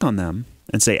right-click on them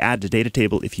and say Add to Data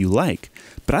Table if you like.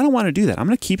 But I don't want to do that. I'm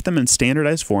going to keep them in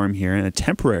standardized form here in a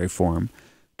temporary form,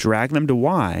 drag them to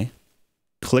Y,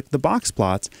 click the box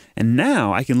plots, and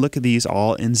now I can look at these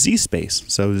all in z-space,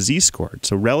 so z-scored,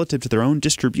 so relative to their own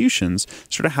distributions,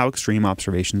 sort of how extreme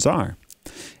observations are.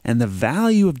 And the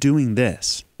value of doing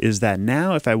this is that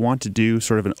now if I want to do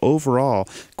sort of an overall,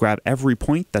 grab every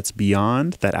point that's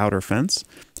beyond that outer fence,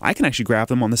 I can actually grab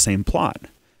them on the same plot.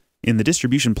 In the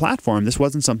distribution platform, this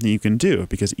wasn't something you can do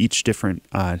because each different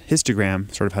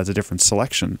histogram sort of has a different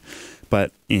selection.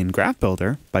 But in Graph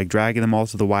Builder, by dragging them all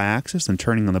to the y-axis and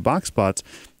turning on the box plots,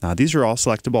 these are all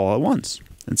selectable all at once.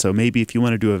 And so maybe if you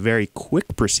want to do a very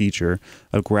quick procedure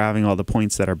of grabbing all the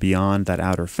points that are beyond that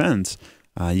outer fence,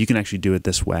 you can actually do it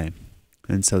this way.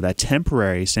 And so that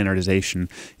temporary standardization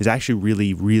is actually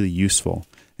really, really useful.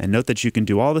 And note that you can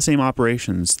do all the same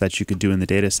operations that you could do in the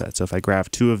data set. So if I grab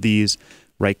two of these,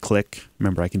 right-click,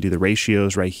 remember I can do the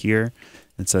ratios right here.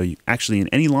 And so actually in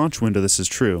any launch window this is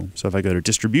true. So if I go to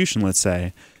distribution, let's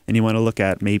say, and you want to look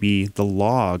at maybe the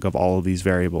log of all of these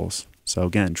variables. So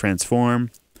again,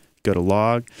 transform, go to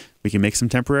log, we can make some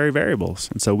temporary variables.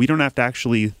 And so we don't have to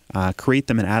actually create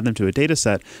them and add them to a data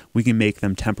set. We can make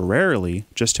them temporarily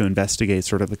just to investigate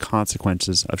sort of the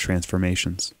consequences of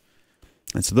transformations.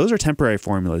 And so those are temporary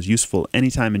formulas, useful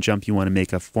anytime in JMP you want to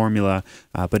make a formula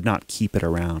but not keep it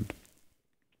around.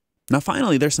 Now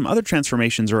finally, there's some other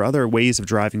transformations or other ways of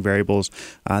deriving variables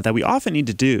that we often need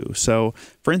to do. So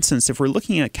for instance, if we're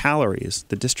looking at calories,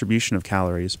 the distribution of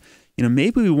calories,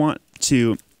 maybe we want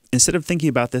to, instead of thinking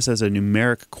about this as a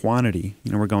numeric quantity,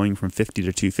 we're going from 50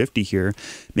 to 250 here,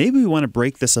 maybe we want to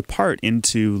break this apart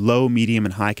into low, medium,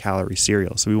 and high calorie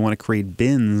cereals. So we want to create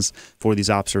bins for these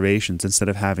observations instead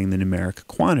of having the numeric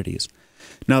quantities.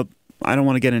 Now, I don't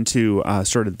want to get into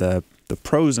sort of the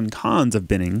pros and cons of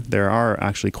binning. There are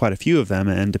actually quite a few of them,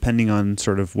 and depending on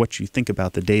sort of what you think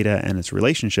about the data and its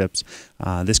relationships,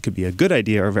 this could be a good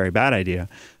idea or a very bad idea.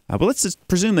 But let's just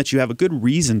presume that you have a good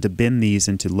reason to bin these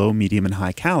into low, medium, and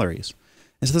high calories.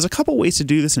 And so there's a couple ways to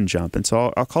do this in JMP, and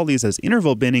so I'll call these as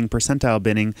interval binning, percentile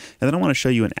binning, and then I want to show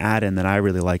you an add-in that I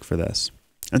really like for this.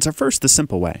 And so first, the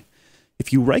simple way.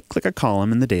 If you right-click a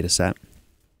column in the data set,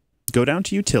 go down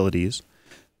to Utilities,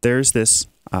 there's this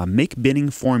Make Binning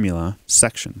Formula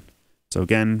section. So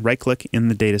again, right-click in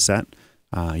the data set,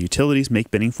 utilities,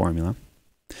 make binning formula.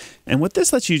 And what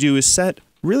this lets you do is set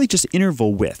really just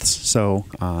interval widths. So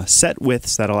set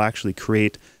widths that'll actually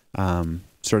create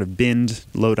sort of binned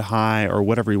low to high or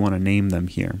whatever you want to name them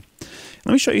here.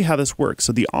 Let me show you how this works.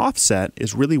 So the offset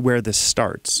is really where this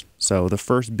starts. So the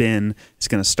first bin is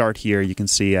going to start here. You can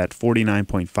see at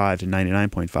 49.5 to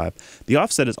 99.5. The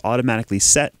offset is automatically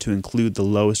set to include the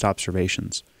lowest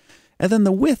observations. And then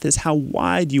the width is how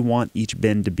wide you want each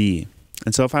bin to be.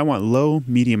 And so if I want low,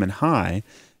 medium, and high,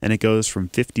 and it goes from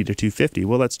 50 to 250,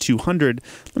 well, that's 200.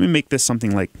 Let me make this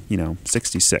something like,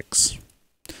 66.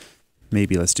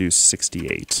 Maybe let's do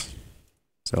 68.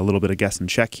 So a little bit of guess and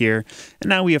check here. And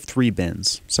now we have 3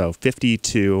 bins. So 50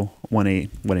 to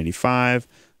 185.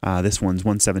 This one's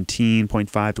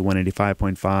 117.5 to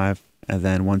 185.5. And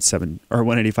then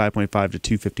 185.5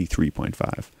 to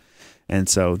 253.5. And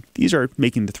so these are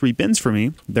making the 3 bins for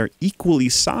me. They're equally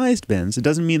sized bins. It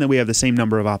doesn't mean that we have the same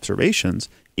number of observations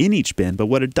in each bin, but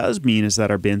what it does mean is that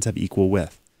our bins have equal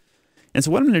width. And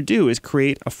so what I'm going to do is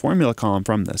create a formula column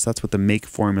from this. That's what the Make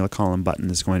Formula Column button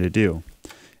is going to do.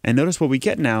 And notice what we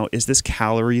get now is this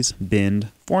calories binned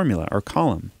formula or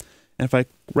column. And if I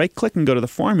right-click and go to the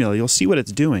formula, you'll see what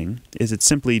it's doing is it's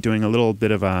simply doing a little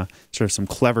bit of a sort of some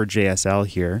clever JSL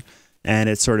here. And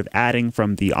it's sort of adding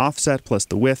from the offset plus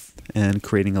the width and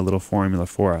creating a little formula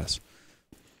for us.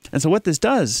 And so what this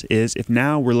does is if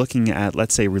now we're looking at,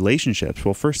 let's say, relationships,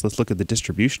 well, first let's look at the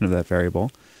distribution of that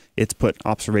variable. It's put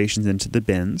observations into the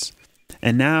bins.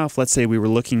 And now if, let's say, we were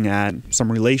looking at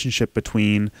some relationship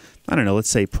between, I don't know, let's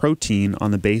say protein on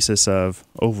the basis of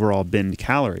overall binned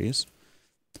calories.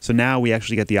 So now we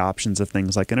actually get the options of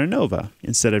things like an ANOVA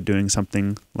instead of doing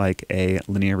something like a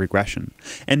linear regression.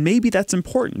 And maybe that's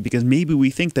important because maybe we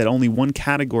think that only one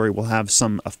category will have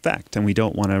some effect and we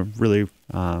don't want to really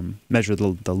measure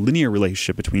the linear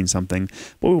relationship between something,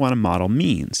 but we want to model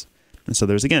means. And so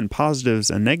there's, again, positives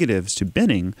and negatives to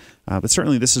binning, but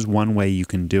certainly this is one way you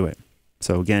can do it.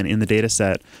 So again, in the data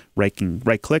set,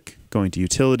 right-click, going to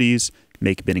Utilities,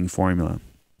 Make Binning Formula.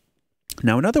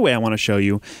 Now, another way I want to show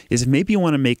you is if maybe you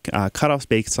want to make cutoffs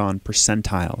based on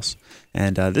percentiles.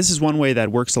 And this is one way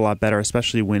that works a lot better,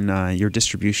 especially when your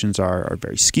distributions are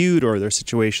very skewed or there are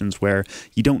situations where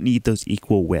you don't need those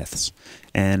equal widths.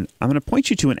 And I'm going to point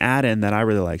you to an add-in that I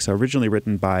really like. So originally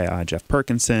written by Jeff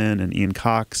Perkinson and Ian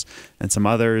Cox and some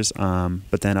others,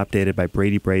 but then updated by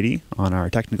Brady on our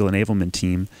technical enablement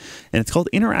team. And it's called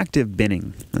Interactive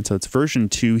Binning. And so it's version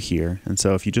 2 here. And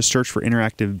so if you just search for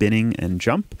Interactive Binning and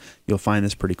jump, you'll find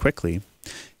this pretty quickly.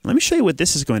 Let me show you what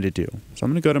this is going to do. So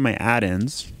I'm going to go to my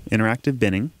add-ins, Interactive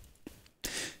Binning.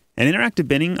 And Interactive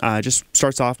Binning just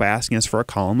starts off by asking us for a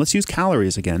column. Let's use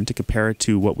calories again to compare it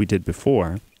to what we did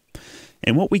before.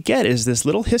 And what we get is this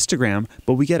little histogram,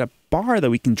 but we get a bar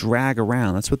that we can drag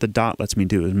around. That's what the dot lets me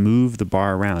do, is move the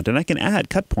bar around. And I can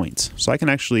add cut points. So I can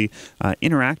actually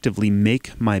interactively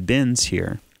make my bins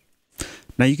here.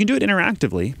 Now you can do it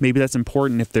interactively. Maybe that's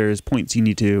important if there's points you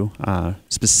need to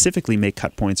specifically make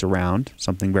cut points around,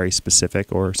 something very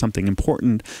specific or something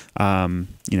important,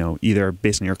 either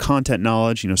based on your content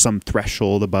knowledge, some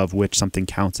threshold above which something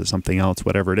counts as something else,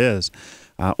 whatever it is.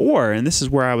 Or, and this is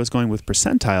where I was going with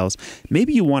percentiles,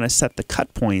 maybe you want to set the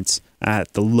cut points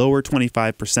at the lower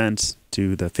 25%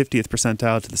 to the 50th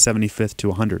percentile to the 75th to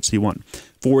 100. So you want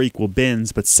 4 equal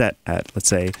bins, but set at, let's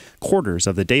say, quarters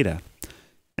of the data.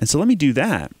 And so let me do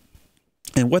that.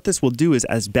 And what this will do is,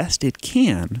 as best it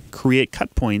can, create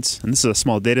cut points. And this is a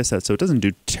small data set, so it doesn't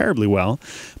do terribly well,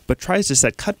 but tries to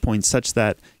set cut points such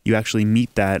that you actually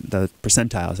meet the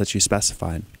percentiles that you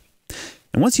specified.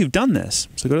 And once you've done this,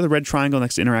 so go to the red triangle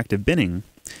next to Interactive Binning,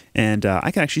 and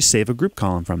I can actually save a group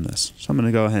column from this. So I'm going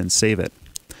to go ahead and save it.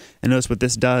 And notice what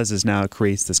this does is now it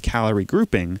creates this calorie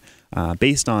grouping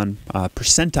based on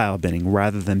percentile binning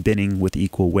rather than binning with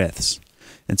equal widths.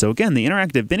 And so again, the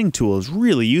interactive binning tool is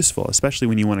really useful, especially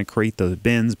when you want to create those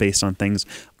bins based on things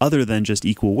other than just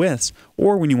equal widths,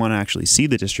 or when you want to actually see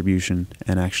the distribution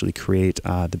and actually create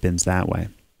the bins that way.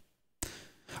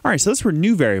 All right, so those were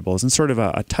new variables and sort of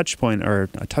a touch point or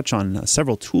a touch on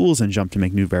several tools in JMP to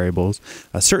make new variables.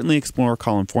 Certainly explore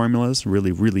column formulas,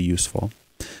 really, really useful.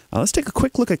 Let's take a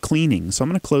quick look at cleaning. So I'm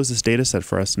going to close this data set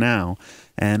for us now.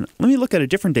 And let me look at a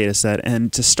different data set.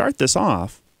 And to start this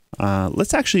off,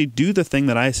 let's actually do the thing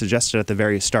that I suggested at the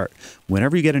very start.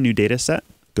 Whenever you get a new data set,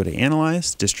 go to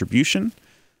Analyze, Distribution,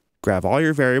 grab all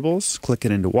your variables, click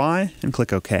it into Y, and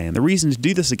click OK. And the reason to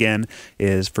do this again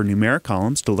is for numeric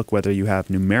columns to look whether you have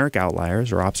numeric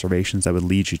outliers or observations that would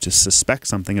lead you to suspect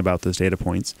something about those data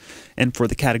points, and for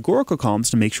the categorical columns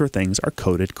to make sure things are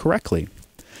coded correctly.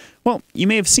 Well, you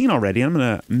may have seen already, I'm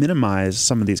going to minimize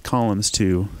some of these columns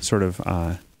to sort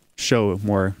of show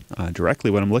more directly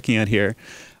what I'm looking at here.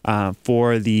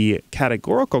 For the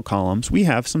categorical columns, we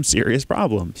have some serious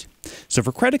problems. So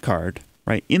for credit card,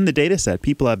 right, in the data set,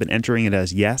 people have been entering it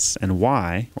as yes and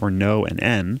Y, or no and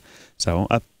N. So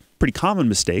a pretty common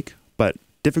mistake, but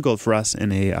difficult for us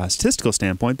in a statistical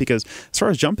standpoint, because as far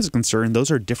as JMP is concerned, those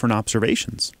are different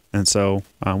observations. And so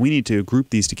we need to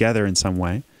group these together in some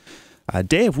way.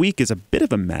 Day of week is a bit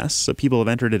of a mess, so people have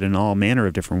entered it in all manner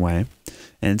of different way.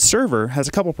 And server has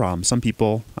a couple problems. Some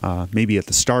people, maybe at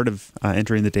the start of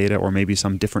entering the data, or maybe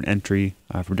some different entry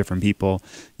from different people,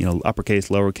 uppercase,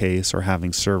 lowercase, or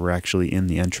having server actually in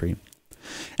the entry.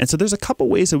 And so there's a couple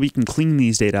ways that we can clean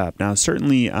these data up. Now,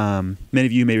 certainly, many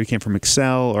of you maybe came from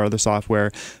Excel or other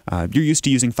software. You're used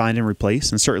to using find and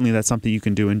replace, and certainly that's something you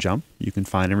can do in JMP. You can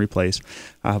find and replace.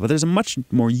 But there's a much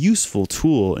more useful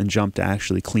tool in JMP to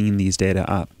actually clean these data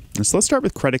up. And so let's start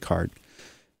with credit card.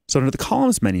 So under the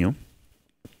columns menu,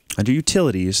 under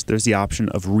utilities, there's the option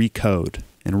of recode.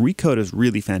 And recode is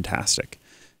really fantastic.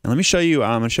 And let me show you,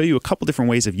 I'm going to show you a couple different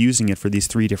ways of using it for these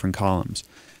 3 different columns.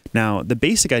 Now, the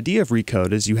basic idea of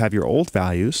recode is you have your old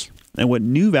values and what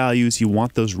new values you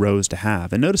want those rows to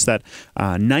have. And notice that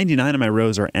 99 of my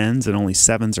rows are N's and only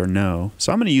 7's are no.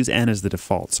 So I'm going to use N as the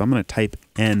default. So I'm going to type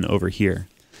N over here.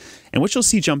 And what you'll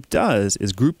see JMP does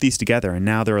is group these together, and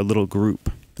now they're a little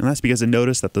group. And that's because it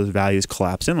noticed that those values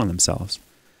collapse in on themselves.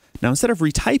 Now, instead of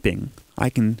retyping, I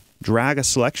can drag a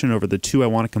selection over the 2 I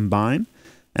want to combine,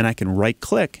 and I can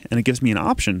right-click, and it gives me an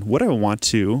option. What do I want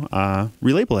to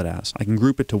relabel it as? I can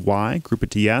group it to Y, group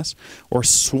it to yes, or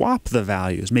swap the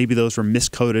values. Maybe those were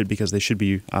miscoded because they should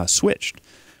be switched.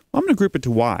 Well, I'm going to group it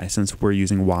to Y since we're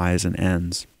using Y's and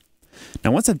N's.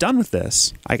 Now, once I've done with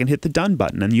this, I can hit the Done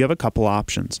button, and you have a couple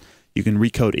options. You can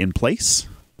recode in place,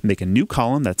 make a new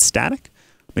column that's static,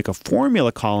 make a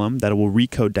formula column that will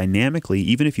recode dynamically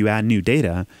even if you add new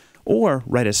data, or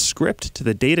write a script to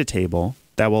the data table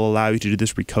that will allow you to do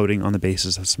this recoding on the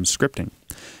basis of some scripting.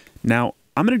 Now,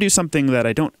 I'm going to do something that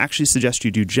I don't actually suggest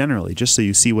you do generally, just so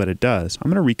you see what it does.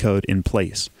 I'm going to recode in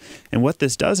place. And what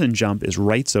this does in JMP is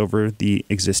writes over the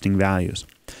existing values.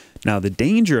 Now, the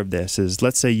danger of this is,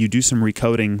 let's say you do some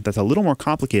recoding that's a little more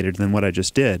complicated than what I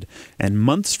just did, and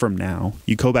months from now,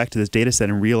 you go back to this data set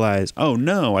and realize, oh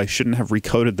no, I shouldn't have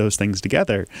recoded those things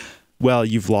together. Well,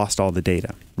 you've lost all the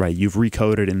data, right? You've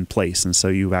recoded in place, and so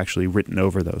you've actually written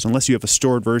over those. Unless you have a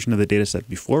stored version of the data set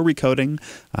before recoding,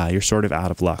 you're sort of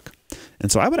out of luck.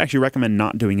 And so I would actually recommend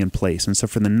not doing in place. And so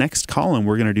for the next column,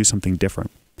 we're going to do something different.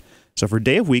 So for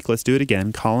day of week, let's do it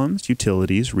again. Columns,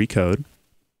 utilities, recode.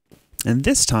 And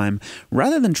this time,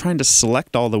 rather than trying to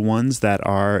select all the ones that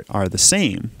are the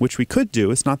same, which we could do,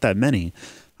 it's not that many,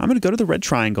 I'm going to go to the red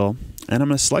triangle, and I'm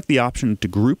going to select the option to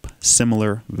group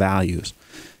similar values.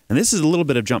 And this is a little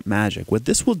bit of JMP magic. What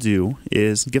this will do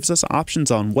is gives us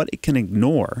options on what it can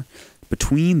ignore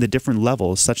between the different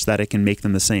levels such that it can make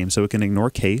them the same. So it can ignore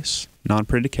case,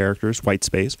 non-printed characters, white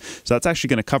space. So that's actually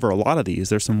going to cover a lot of these.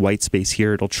 There's some white space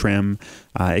here. It'll trim.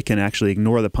 It can actually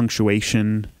ignore the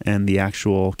punctuation and the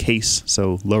actual case.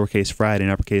 So lowercase Friday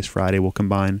and uppercase Friday will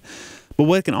combine. But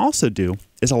what it can also do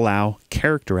is allow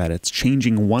character edits,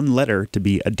 changing one letter to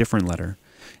be a different letter.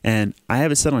 And I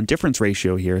have it set on difference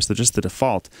ratio here, so just the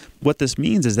default. What this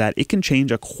means is that it can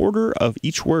change a quarter of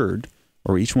each word,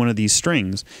 or each one of these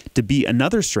strings, to be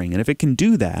another string. And if it can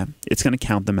do that, it's going to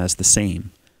count them as the same.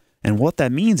 And what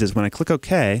that means is when I click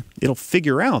OK, it'll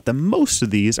figure out that most of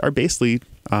these are basically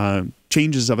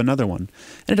changes of another one.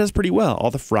 And it does pretty well. All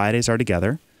the Fridays are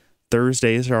together.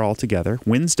 Thursdays are all together.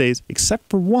 Wednesdays, except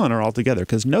for one, are all together.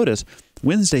 Because notice,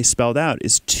 Wednesday spelled out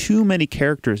is too many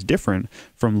characters different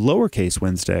from lowercase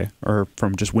Wednesday, or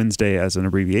from just Wednesday as an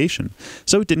abbreviation.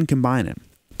 So it didn't combine it.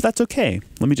 But that's okay.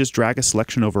 Let me just drag a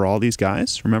selection over all these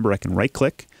guys. Remember, I can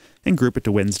right-click and group it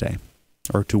to Wednesday,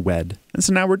 or to Wed. And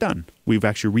so now we're done. We've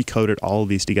actually recoded all of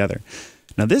these together.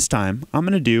 Now this time, I'm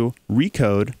going to do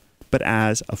recode, but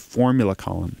as a formula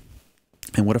column.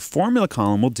 And what a formula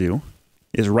column will do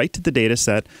is write to the data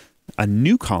set a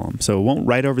new column, so it won't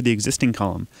write over the existing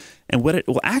column. And what it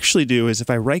will actually do is if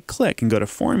I right-click and go to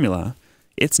formula,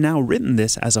 it's now written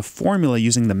this as a formula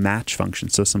using the match function,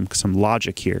 so some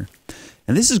logic here.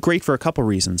 And this is great for a couple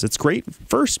reasons. It's great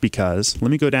first because,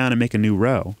 let me go down and make a new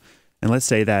row. And let's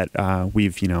say that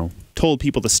we've, told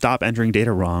people to stop entering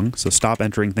data wrong, so stop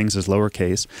entering things as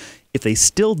lowercase. If they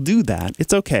still do that,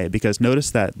 it's okay, because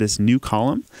notice that this new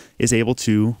column is able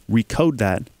to recode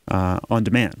that on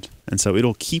demand. And so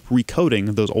it'll keep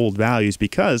recoding those old values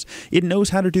because it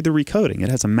knows how to do the recoding. It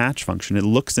has a match function. It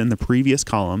looks in the previous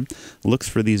column, looks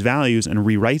for these values, and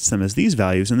rewrites them as these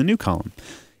values in the new column.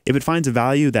 If it finds a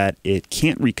value that it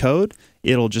can't recode,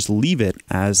 it'll just leave it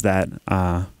as that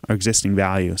existing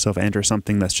value. So if I enter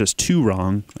something that's just 2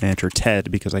 wrong, I enter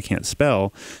Ted because I can't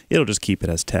spell, it'll just keep it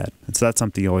as Ted. And so that's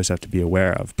something you always have to be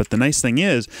aware of. But the nice thing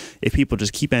is, if people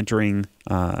just keep entering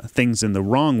things in the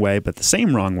wrong way, but the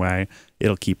same wrong way,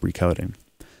 it'll keep recoding.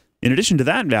 In addition to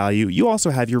that value, you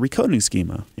also have your recoding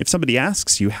schema. If somebody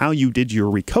asks you how you did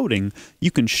your recoding,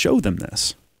 you can show them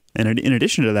this. And in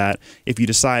addition to that, if you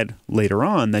decide later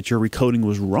on that your recoding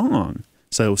was wrong,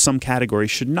 so some category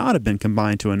should not have been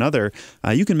combined to another,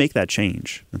 you can make that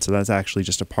change. And so that's actually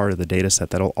just a part of the data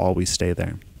set that'll always stay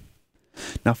there.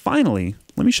 Now finally,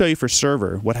 let me show you for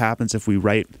server what happens if we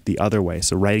write the other way,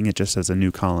 so writing it just as a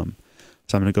new column.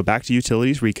 So I'm going to go back to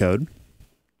Utilities, Recode.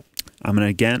 I'm going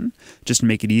to, again, just to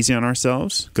make it easy on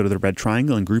ourselves, go to the red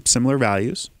triangle and group similar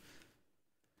values.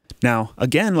 Now,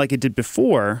 again, like it did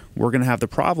before, we're going to have the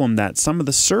problem that some of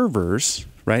the servers,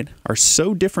 right, are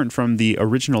so different from the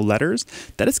original letters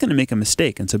that it's going to make a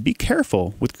mistake. And so be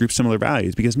careful with group similar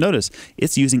values, because notice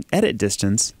it's using edit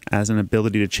distance as an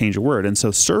ability to change a word. And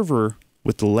so server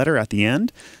with the letter at the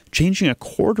end, changing a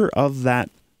quarter of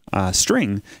that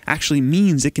string actually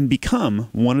means it can become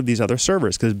one of these other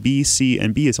servers, because B, C,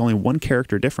 and B is only 1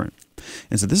 character different.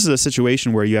 And so this is a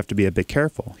situation where you have to be a bit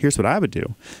careful. Here's what I would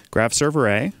do. Grab server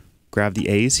A, grab the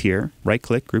A's here,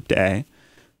 right-click, group to A.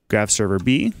 Grab server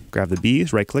B, grab the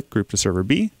B's, right-click, group to server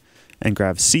B. And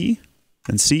grab C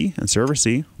and server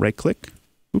C, right-click,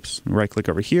 right-click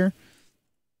over here,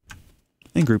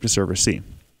 and group to server C.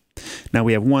 Now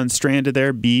we have 1 stranded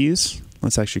there, B's.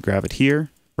 Let's actually grab it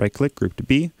here. Right-click, group to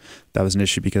B. That was an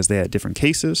issue because they had different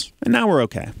cases. And now we're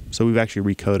okay. So we've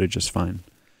actually recoded just fine.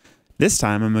 This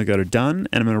time I'm going to go to Done,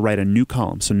 and I'm going to write a new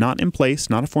column. So not in place,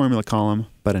 not a formula column,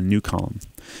 but a new column.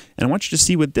 And I want you to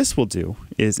see what this will do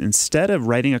is, instead of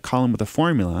writing a column with a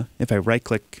formula, if I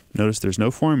right-click, notice there's no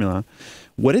formula,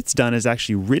 what it's done is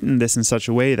actually written this in such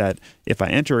a way that if I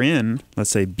enter in,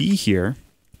 let's say B here,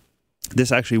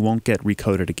 this actually won't get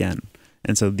recoded again.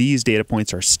 And so these data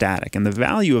points are static. And the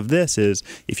value of this is,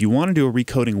 if you want to do a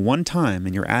recoding one time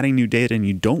and you're adding new data and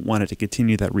you don't want it to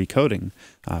continue that recoding,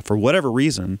 for whatever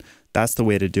reason, that's the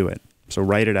way to do it. So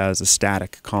write it as a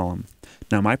static column.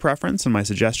 Now my preference and my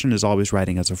suggestion is always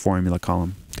writing as a formula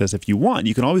column, because if you want,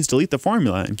 you can always delete the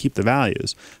formula and keep the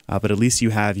values, but at least you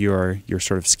have your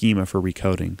sort of schema for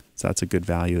recoding. So that's a good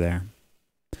value there.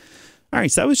 All right,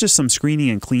 so that was just some screening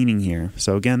and cleaning here.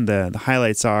 So again, the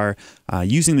highlights are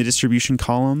using the distribution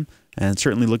column, and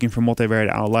certainly looking for multivariate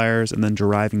outliers, and then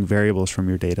deriving variables from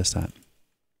your data set.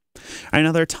 All right,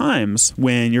 now there are times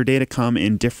when your data come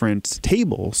in different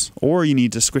tables, or you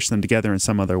need to squish them together in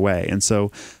some other way. And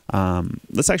so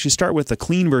let's actually start with the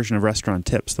clean version of restaurant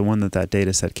tips, the one that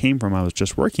data set came from I was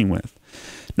just working with.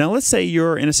 Now let's say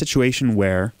you're in a situation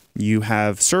where you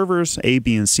have servers A,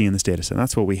 B, and C in this data set.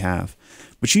 That's what we have.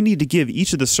 But you need to give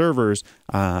each of the servers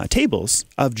tables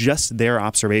of just their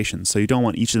observations. So you don't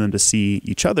want each of them to see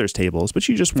each other's tables, but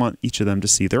you just want each of them to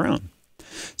see their own.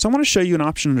 So I want to show you an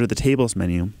option under the Tables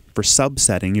menu for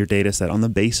subsetting your data set on the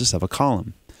basis of a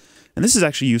column. And this is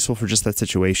actually useful for just that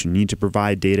situation. You need to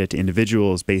provide data to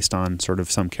individuals based on sort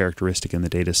of some characteristic in the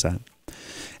data set.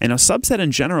 And a subset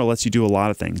in general lets you do a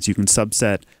lot of things. You can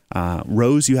subset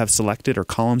rows you have selected or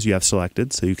columns you have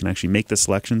selected, so you can actually make the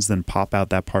selections, then pop out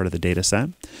that part of the data set.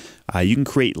 You can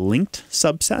create linked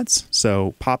subsets,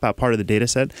 so pop out part of the data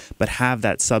set, but have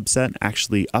that subset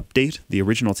actually update the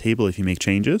original table if you make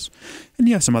changes. And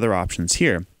you have some other options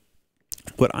here.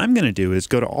 What I'm going to do is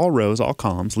go to all rows, all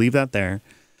columns, leave that there,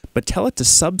 but tell it to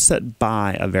subset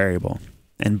by a variable.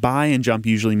 And by in JMP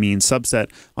usually means subset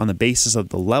on the basis of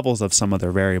the levels of some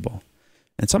other variable.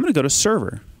 And so I'm going to go to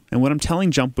server. And what I'm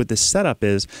telling JMP with this setup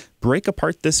is break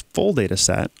apart this full data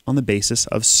set on the basis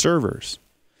of servers.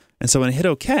 And so when I hit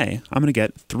OK, I'm going to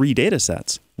get 3 data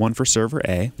sets, one for server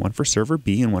A, one for server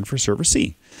B, and one for server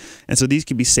C. And so these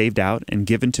can be saved out and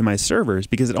given to my servers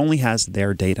because it only has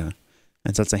their data.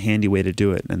 And so that's a handy way to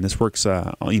do it. And this works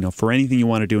for anything you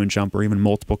want to do in JMP, or even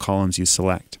multiple columns you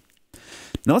select.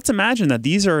 Now let's imagine that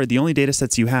these are the only data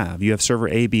sets you have. You have server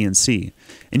A, B, and C.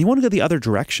 And you want to go the other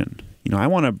direction. I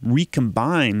want to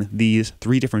recombine these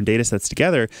 3 different data sets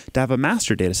together to have a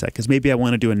master data set, because maybe I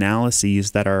want to do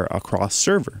analyses that are across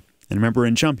server. And remember,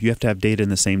 in JMP, you have to have data in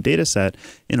the same data set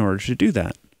in order to do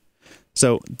that.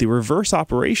 So the reverse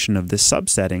operation of this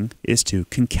subsetting is to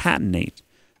concatenate.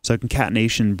 So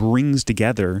concatenation brings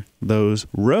together those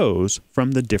rows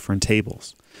from the different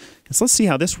tables. And so let's see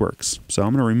how this works. So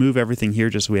I'm going to remove everything here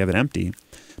just so we have it empty.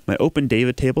 My open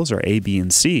data tables are A, B,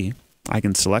 and C. I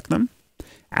can select them,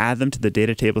 add them to the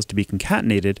data tables to be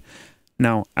concatenated.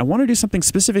 Now, I want to do something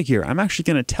specific here. I'm actually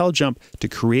going to tell JMP to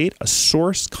create a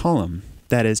source column.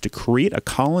 That is, to create a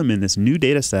column in this new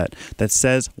data set that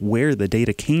says where the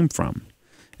data came from.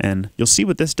 And you'll see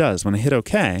what this does. When I hit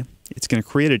OK, it's going to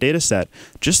create a data set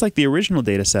just like the original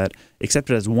data set, except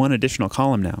it has one additional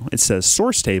column now. It says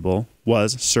source table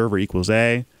was server equals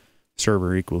A,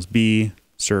 server equals B,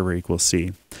 server equals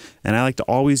C. And I like to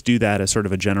always do that as sort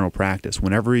of a general practice.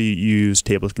 Whenever you use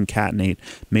tables concatenate,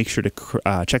 make sure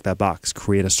to check that box,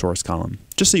 create a source column.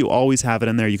 Just so you always have it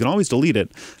in there. You can always delete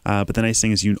it, but the nice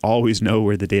thing is you always know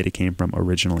where the data came from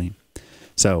originally.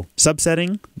 So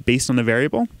subsetting based on the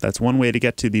variable, that's one way to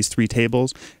get to these three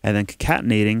tables, and then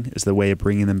concatenating is the way of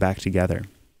bringing them back together.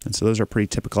 And so those are pretty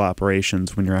typical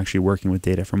operations when you're actually working with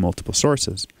data from multiple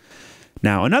sources.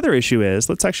 Now, another issue is,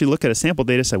 let's actually look at a sample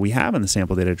data set we have in the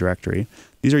sample data directory.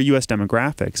 These are US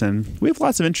demographics, and we have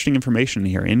lots of interesting information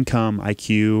here. Income,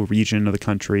 IQ, region of the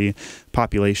country,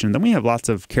 population. Then we have lots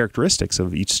of characteristics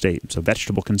of each state. So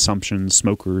vegetable consumption,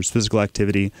 smokers, physical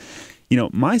activity. You know,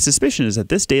 my suspicion is that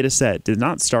this data set did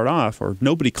not start off, or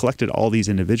nobody collected all these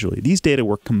individually. These data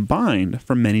were combined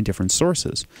from many different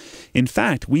sources. In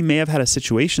fact, we may have had a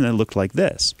situation that looked like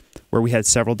this, where we had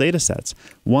several data sets.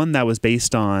 One that was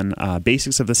based on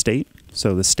basics of the state,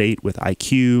 so the state with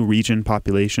IQ, region,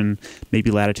 population,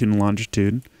 maybe latitude and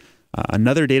longitude.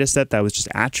 Another data set that was just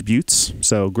attributes,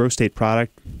 so gross state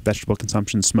product, vegetable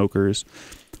consumption, smokers.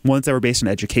 Ones that were based on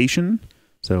education,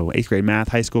 so 8th grade math,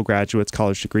 high school graduates,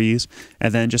 college degrees,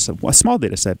 and then just a small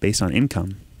data set based on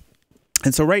income.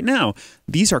 And so right now,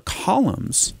 these are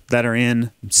columns that are in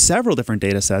several different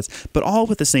data sets, but all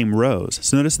with the same rows.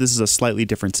 So notice this is a slightly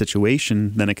different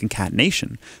situation than a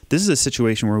concatenation. This is a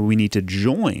situation where we need to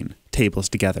join tables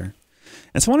together.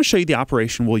 And so I want to show you the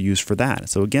operation we'll use for that.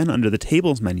 So again, under the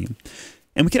tables menu,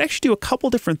 and we can actually do a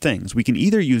couple different things. We can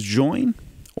either use join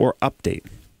or update.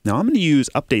 Now I'm going to use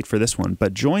update for this one,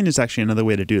 but join is actually another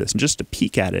way to do this. And just to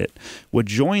peek at it, what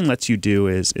join lets you do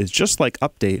is just like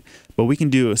update, but we can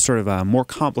do a sort of more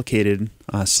complicated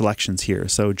selections here.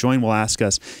 So join will ask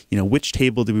us, you know, which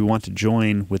table do we want to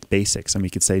join with basics? And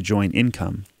we could say join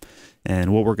income.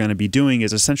 And what we're going to be doing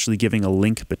is essentially giving a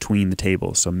link between the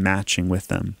tables, so matching with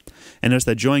them. And notice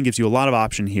that join gives you a lot of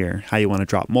option here, how you want to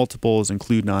drop multiples,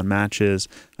 include non-matches,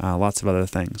 lots of other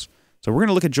things. So we're going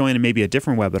to look at join in maybe a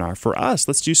different webinar. For us,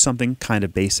 let's do something kind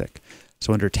of basic.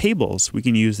 So under tables, we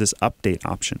can use this update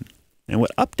option. And what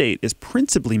update is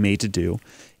principally made to do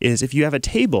is if you have a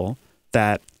table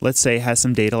that, let's say, has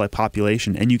some data like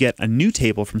population, and you get a new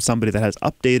table from somebody that has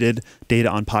updated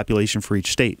data on population for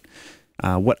each state.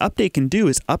 What update can do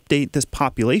is update this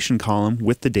population column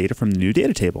with the data from the new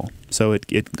data table. So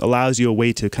it allows you a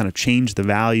way to kind of change the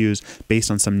values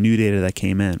based on some new data that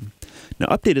came in. Now,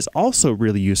 update is also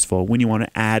really useful when you want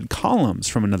to add columns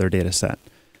from another data set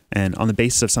and on the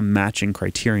basis of some matching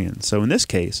criterion. So in this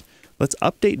case, let's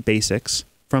update basics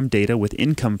from data with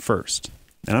income first.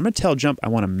 And I'm going to tell JMP I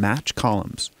want to match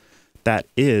columns. That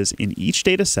is in each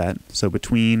data set, so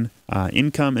between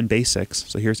income and basics,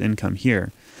 so here's income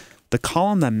here, the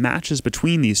column that matches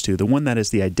between these two, the one that is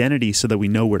the identity so that we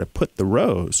know where to put the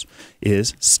rows,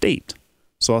 is state.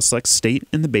 So I'll select state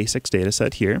in the basics data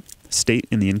set here, state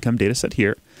in the income data set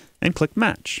here, and click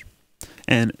match.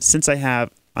 And since I have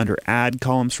under add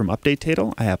columns from update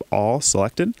table, I have all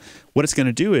selected. What it's going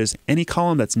to do is any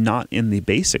column that's not in the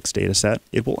basics data set,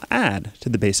 it will add to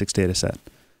the basics data set.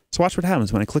 So watch what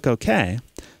happens when I click OK.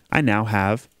 I now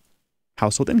have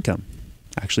household income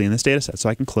actually in this data set, so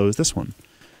I can close this one.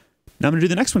 Now I'm going to do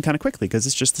the next one kind of quickly because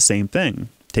it's just the same thing.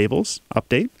 Tables,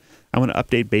 update. I want to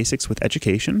update basics with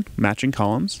education, matching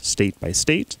columns, state by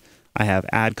state. I have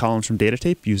add columns from data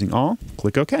tape using all.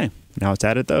 Click OK. Now it's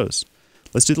added those.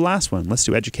 Let's do the last one. Let's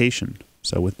do education.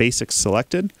 So with basics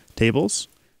selected, tables,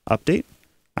 update.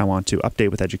 I want to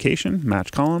update with education,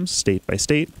 match columns, state by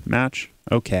state, match,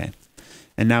 OK.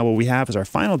 And now what we have is our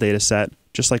final data set,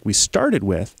 just like we started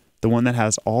with, the one that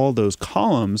has all those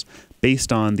columns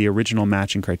based on the original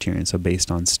matching criterion, so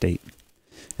based on state.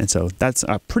 And so that's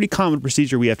a pretty common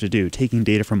procedure we have to do, taking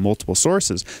data from multiple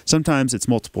sources. Sometimes it's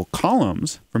multiple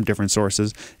columns from different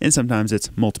sources, and sometimes it's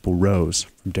multiple rows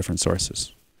from different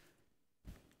sources.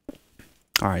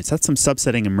 All right, so that's some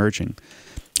subsetting and merging.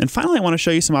 And finally, I want to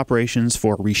show you some operations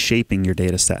for reshaping your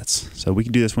data sets. So we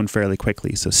can do this one fairly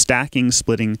quickly. So stacking,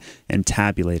 splitting, and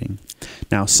tabulating.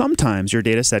 Now, sometimes your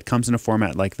data set comes in a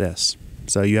format like this.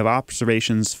 So you have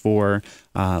observations for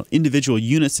individual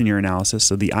units in your analysis.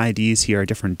 So the IDs here are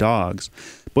different dogs.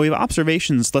 But we have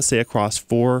observations, let's say, across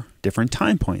 4 different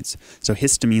time points. So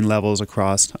histamine levels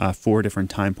across 4 different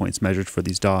time points measured for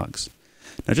these dogs.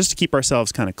 Now, just to keep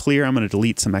ourselves kind of clear, I'm going to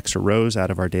delete some extra rows out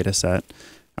of our data set.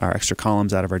 our extra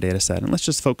columns out of our data set, and let's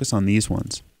just focus on these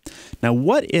ones. Now,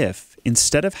 what if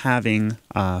instead of having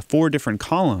 4 different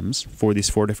columns for these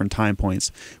 4 different time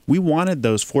points, we wanted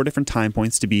those 4 different time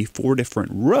points to be 4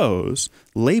 different rows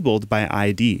labeled by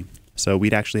ID? So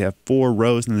we'd actually have 4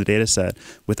 rows in the data set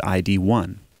with ID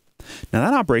 1. Now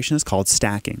that operation is called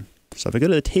stacking. So if I go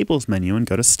to the tables menu and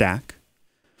go to stack,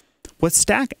 what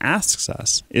stack asks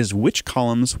us is which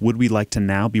columns would we like to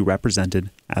now be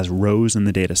represented as rows in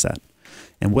the data set.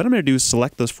 And what I'm going to do is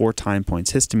select those 4 time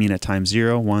points, histamine at time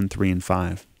 0, 1, 3, and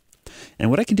 5. And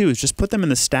what I can do is just put them in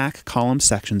the stack column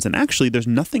sections, and actually there's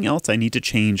nothing else I need to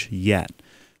change yet.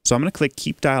 So I'm going to click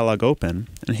Keep Dialog Open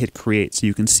and hit Create so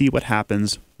you can see what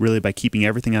happens really by keeping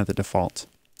everything at the default.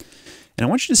 And I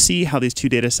want you to see how these 2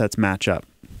 data sets match up.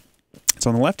 So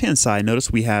on the left-hand side,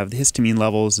 notice we have the histamine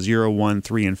levels 0, 1,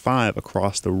 3, and 5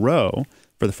 across the row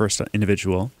for the first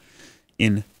individual.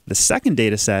 In the second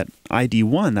data set, ID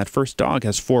 1, that first dog,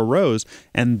 has 4 rows,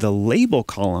 and the label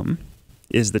column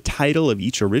is the title of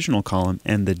each original column,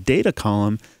 and the data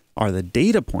column are the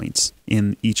data points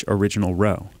in each original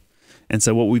row. And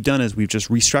so what we've done is we've just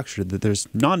restructured that there's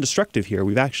non-destructive here.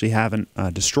 We actually haven't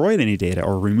destroyed any data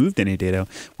or removed any data.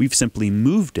 We've simply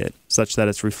moved it such that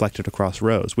it's reflected across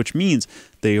rows, which means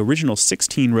the original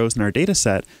 16 rows in our data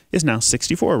set is now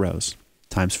 64 rows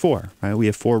times 4. Right? We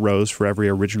have 4 rows for every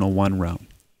original 1 row.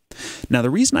 Now the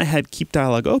reason I had Keep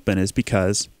Dialog Open is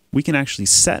because we can actually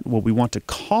set what we want to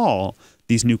call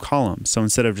these new columns. So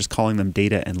instead of just calling them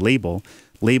data and label,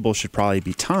 label should probably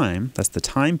be time. That's the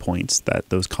time points that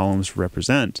those columns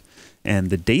represent. And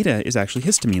the data is actually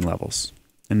histamine levels.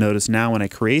 And notice now when I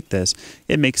create this,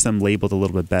 it makes them labeled a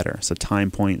little bit better. So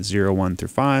time point 0, 1 through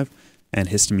 5, and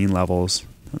histamine levels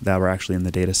that were actually in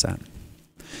the data set.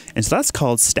 And so that's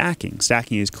called stacking.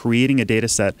 Stacking is creating a data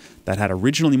set that had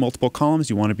originally multiple columns.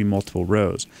 You want to be multiple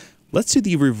rows. Let's do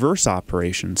the reverse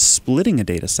operation, splitting a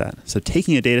data set. So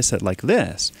taking a data set like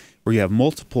this, where you have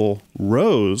multiple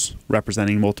rows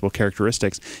representing multiple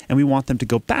characteristics, and we want them to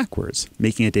go backwards,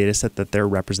 making a data set that they're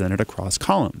represented across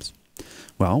columns.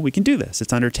 Well, we can do this.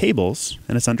 It's under tables,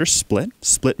 and it's under split.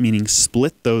 Split meaning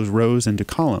split those rows into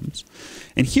columns.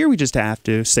 And here we just have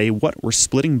to say what we're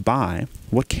splitting by,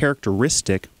 what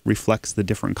characteristic reflects the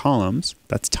different columns.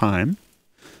 That's time.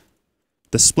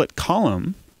 The split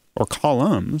column, or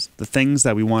columns, the things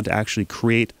that we want to actually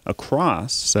create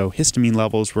across. So histamine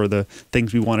levels were the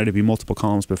things we wanted to be multiple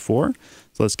columns before.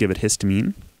 So let's give it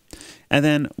histamine. And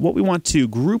then what we want to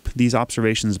group these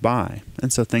observations by.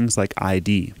 And so things like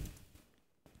ID.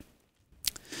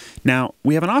 Now,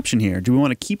 we have an option here. Do we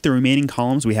want to keep the remaining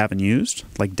columns we haven't used,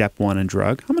 like DEP1 and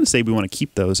drug? I'm going to say we want to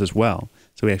keep those as well,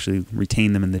 so we actually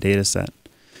retain them in the data set.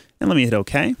 And let me hit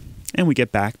OK, and we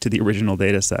get back to the original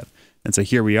data set. And so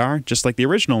here we are, just like the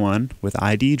original one, with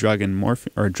ID, drug, and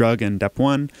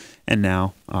DEP1, and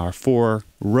now our 4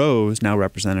 rows now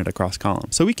represented across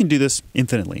columns. So we can do this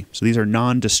infinitely. So these are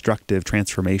non-destructive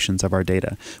transformations of our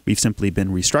data. We've simply been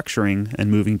restructuring and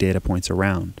moving data points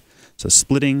around. So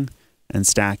splitting and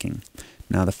stacking.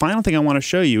 Now the final thing I want to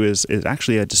show you is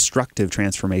actually a destructive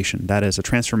transformation. That is a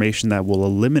transformation that will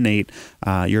eliminate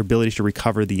your ability to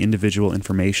recover the individual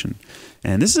information.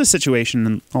 And this is a situation,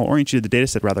 and I'll orient you to the data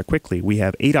set rather quickly. We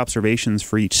have 8 observations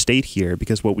for each state here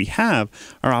because what we have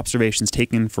are observations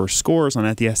taken for scores on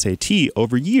the SAT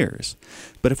over years.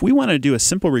 But if we want to do a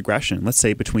simple regression, let's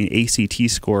say between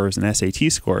ACT scores and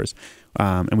SAT scores,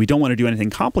 and we don't want to do anything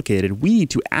complicated, we need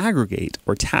to aggregate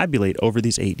or tabulate over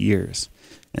these 8 years.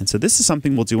 And so this is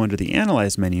something we'll do under the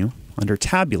Analyze menu, under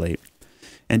Tabulate.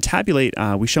 And Tabulate,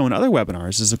 we show in other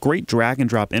webinars, is a great drag and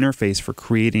drop interface for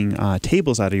creating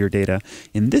tables out of your data.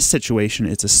 In this situation,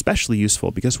 it's especially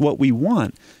useful because what we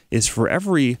want is for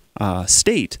every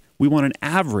state, we want an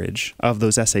average of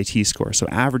those SAT scores, so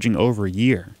averaging over a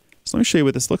year. So let me show you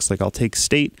what this looks like. I'll take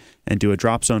state and do a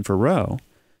drop zone for row.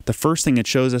 The first thing it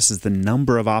shows us is the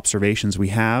number of observations we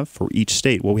have for each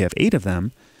state. Well, we have 8 of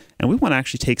them. And we want to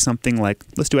actually take something like,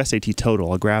 let's do SAT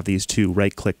total. I'll grab these 2,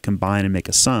 right-click, combine, and make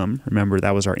a sum. Remember,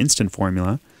 that was our instant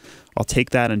formula. I'll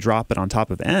take that and drop it on top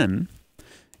of n.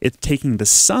 It's taking the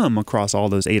sum across all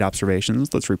those 8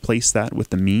 observations. Let's replace that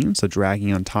with the mean, so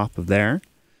dragging on top of there.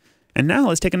 And now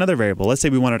let's take another variable. Let's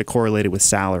say we wanted to correlate it with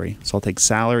salary. So I'll take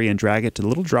salary and drag it to the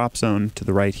little drop zone to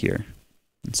the right here.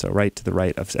 And so right to the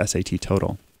right of SAT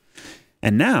total.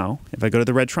 And now, if I go to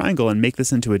the red triangle and make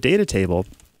this into a data table,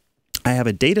 I have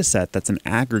a data set that's an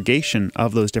aggregation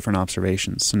of those different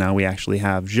observations. So now we actually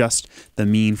have just the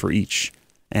mean for each.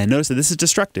 And notice that this is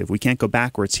destructive. We can't go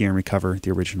backwards here and recover the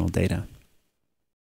original data.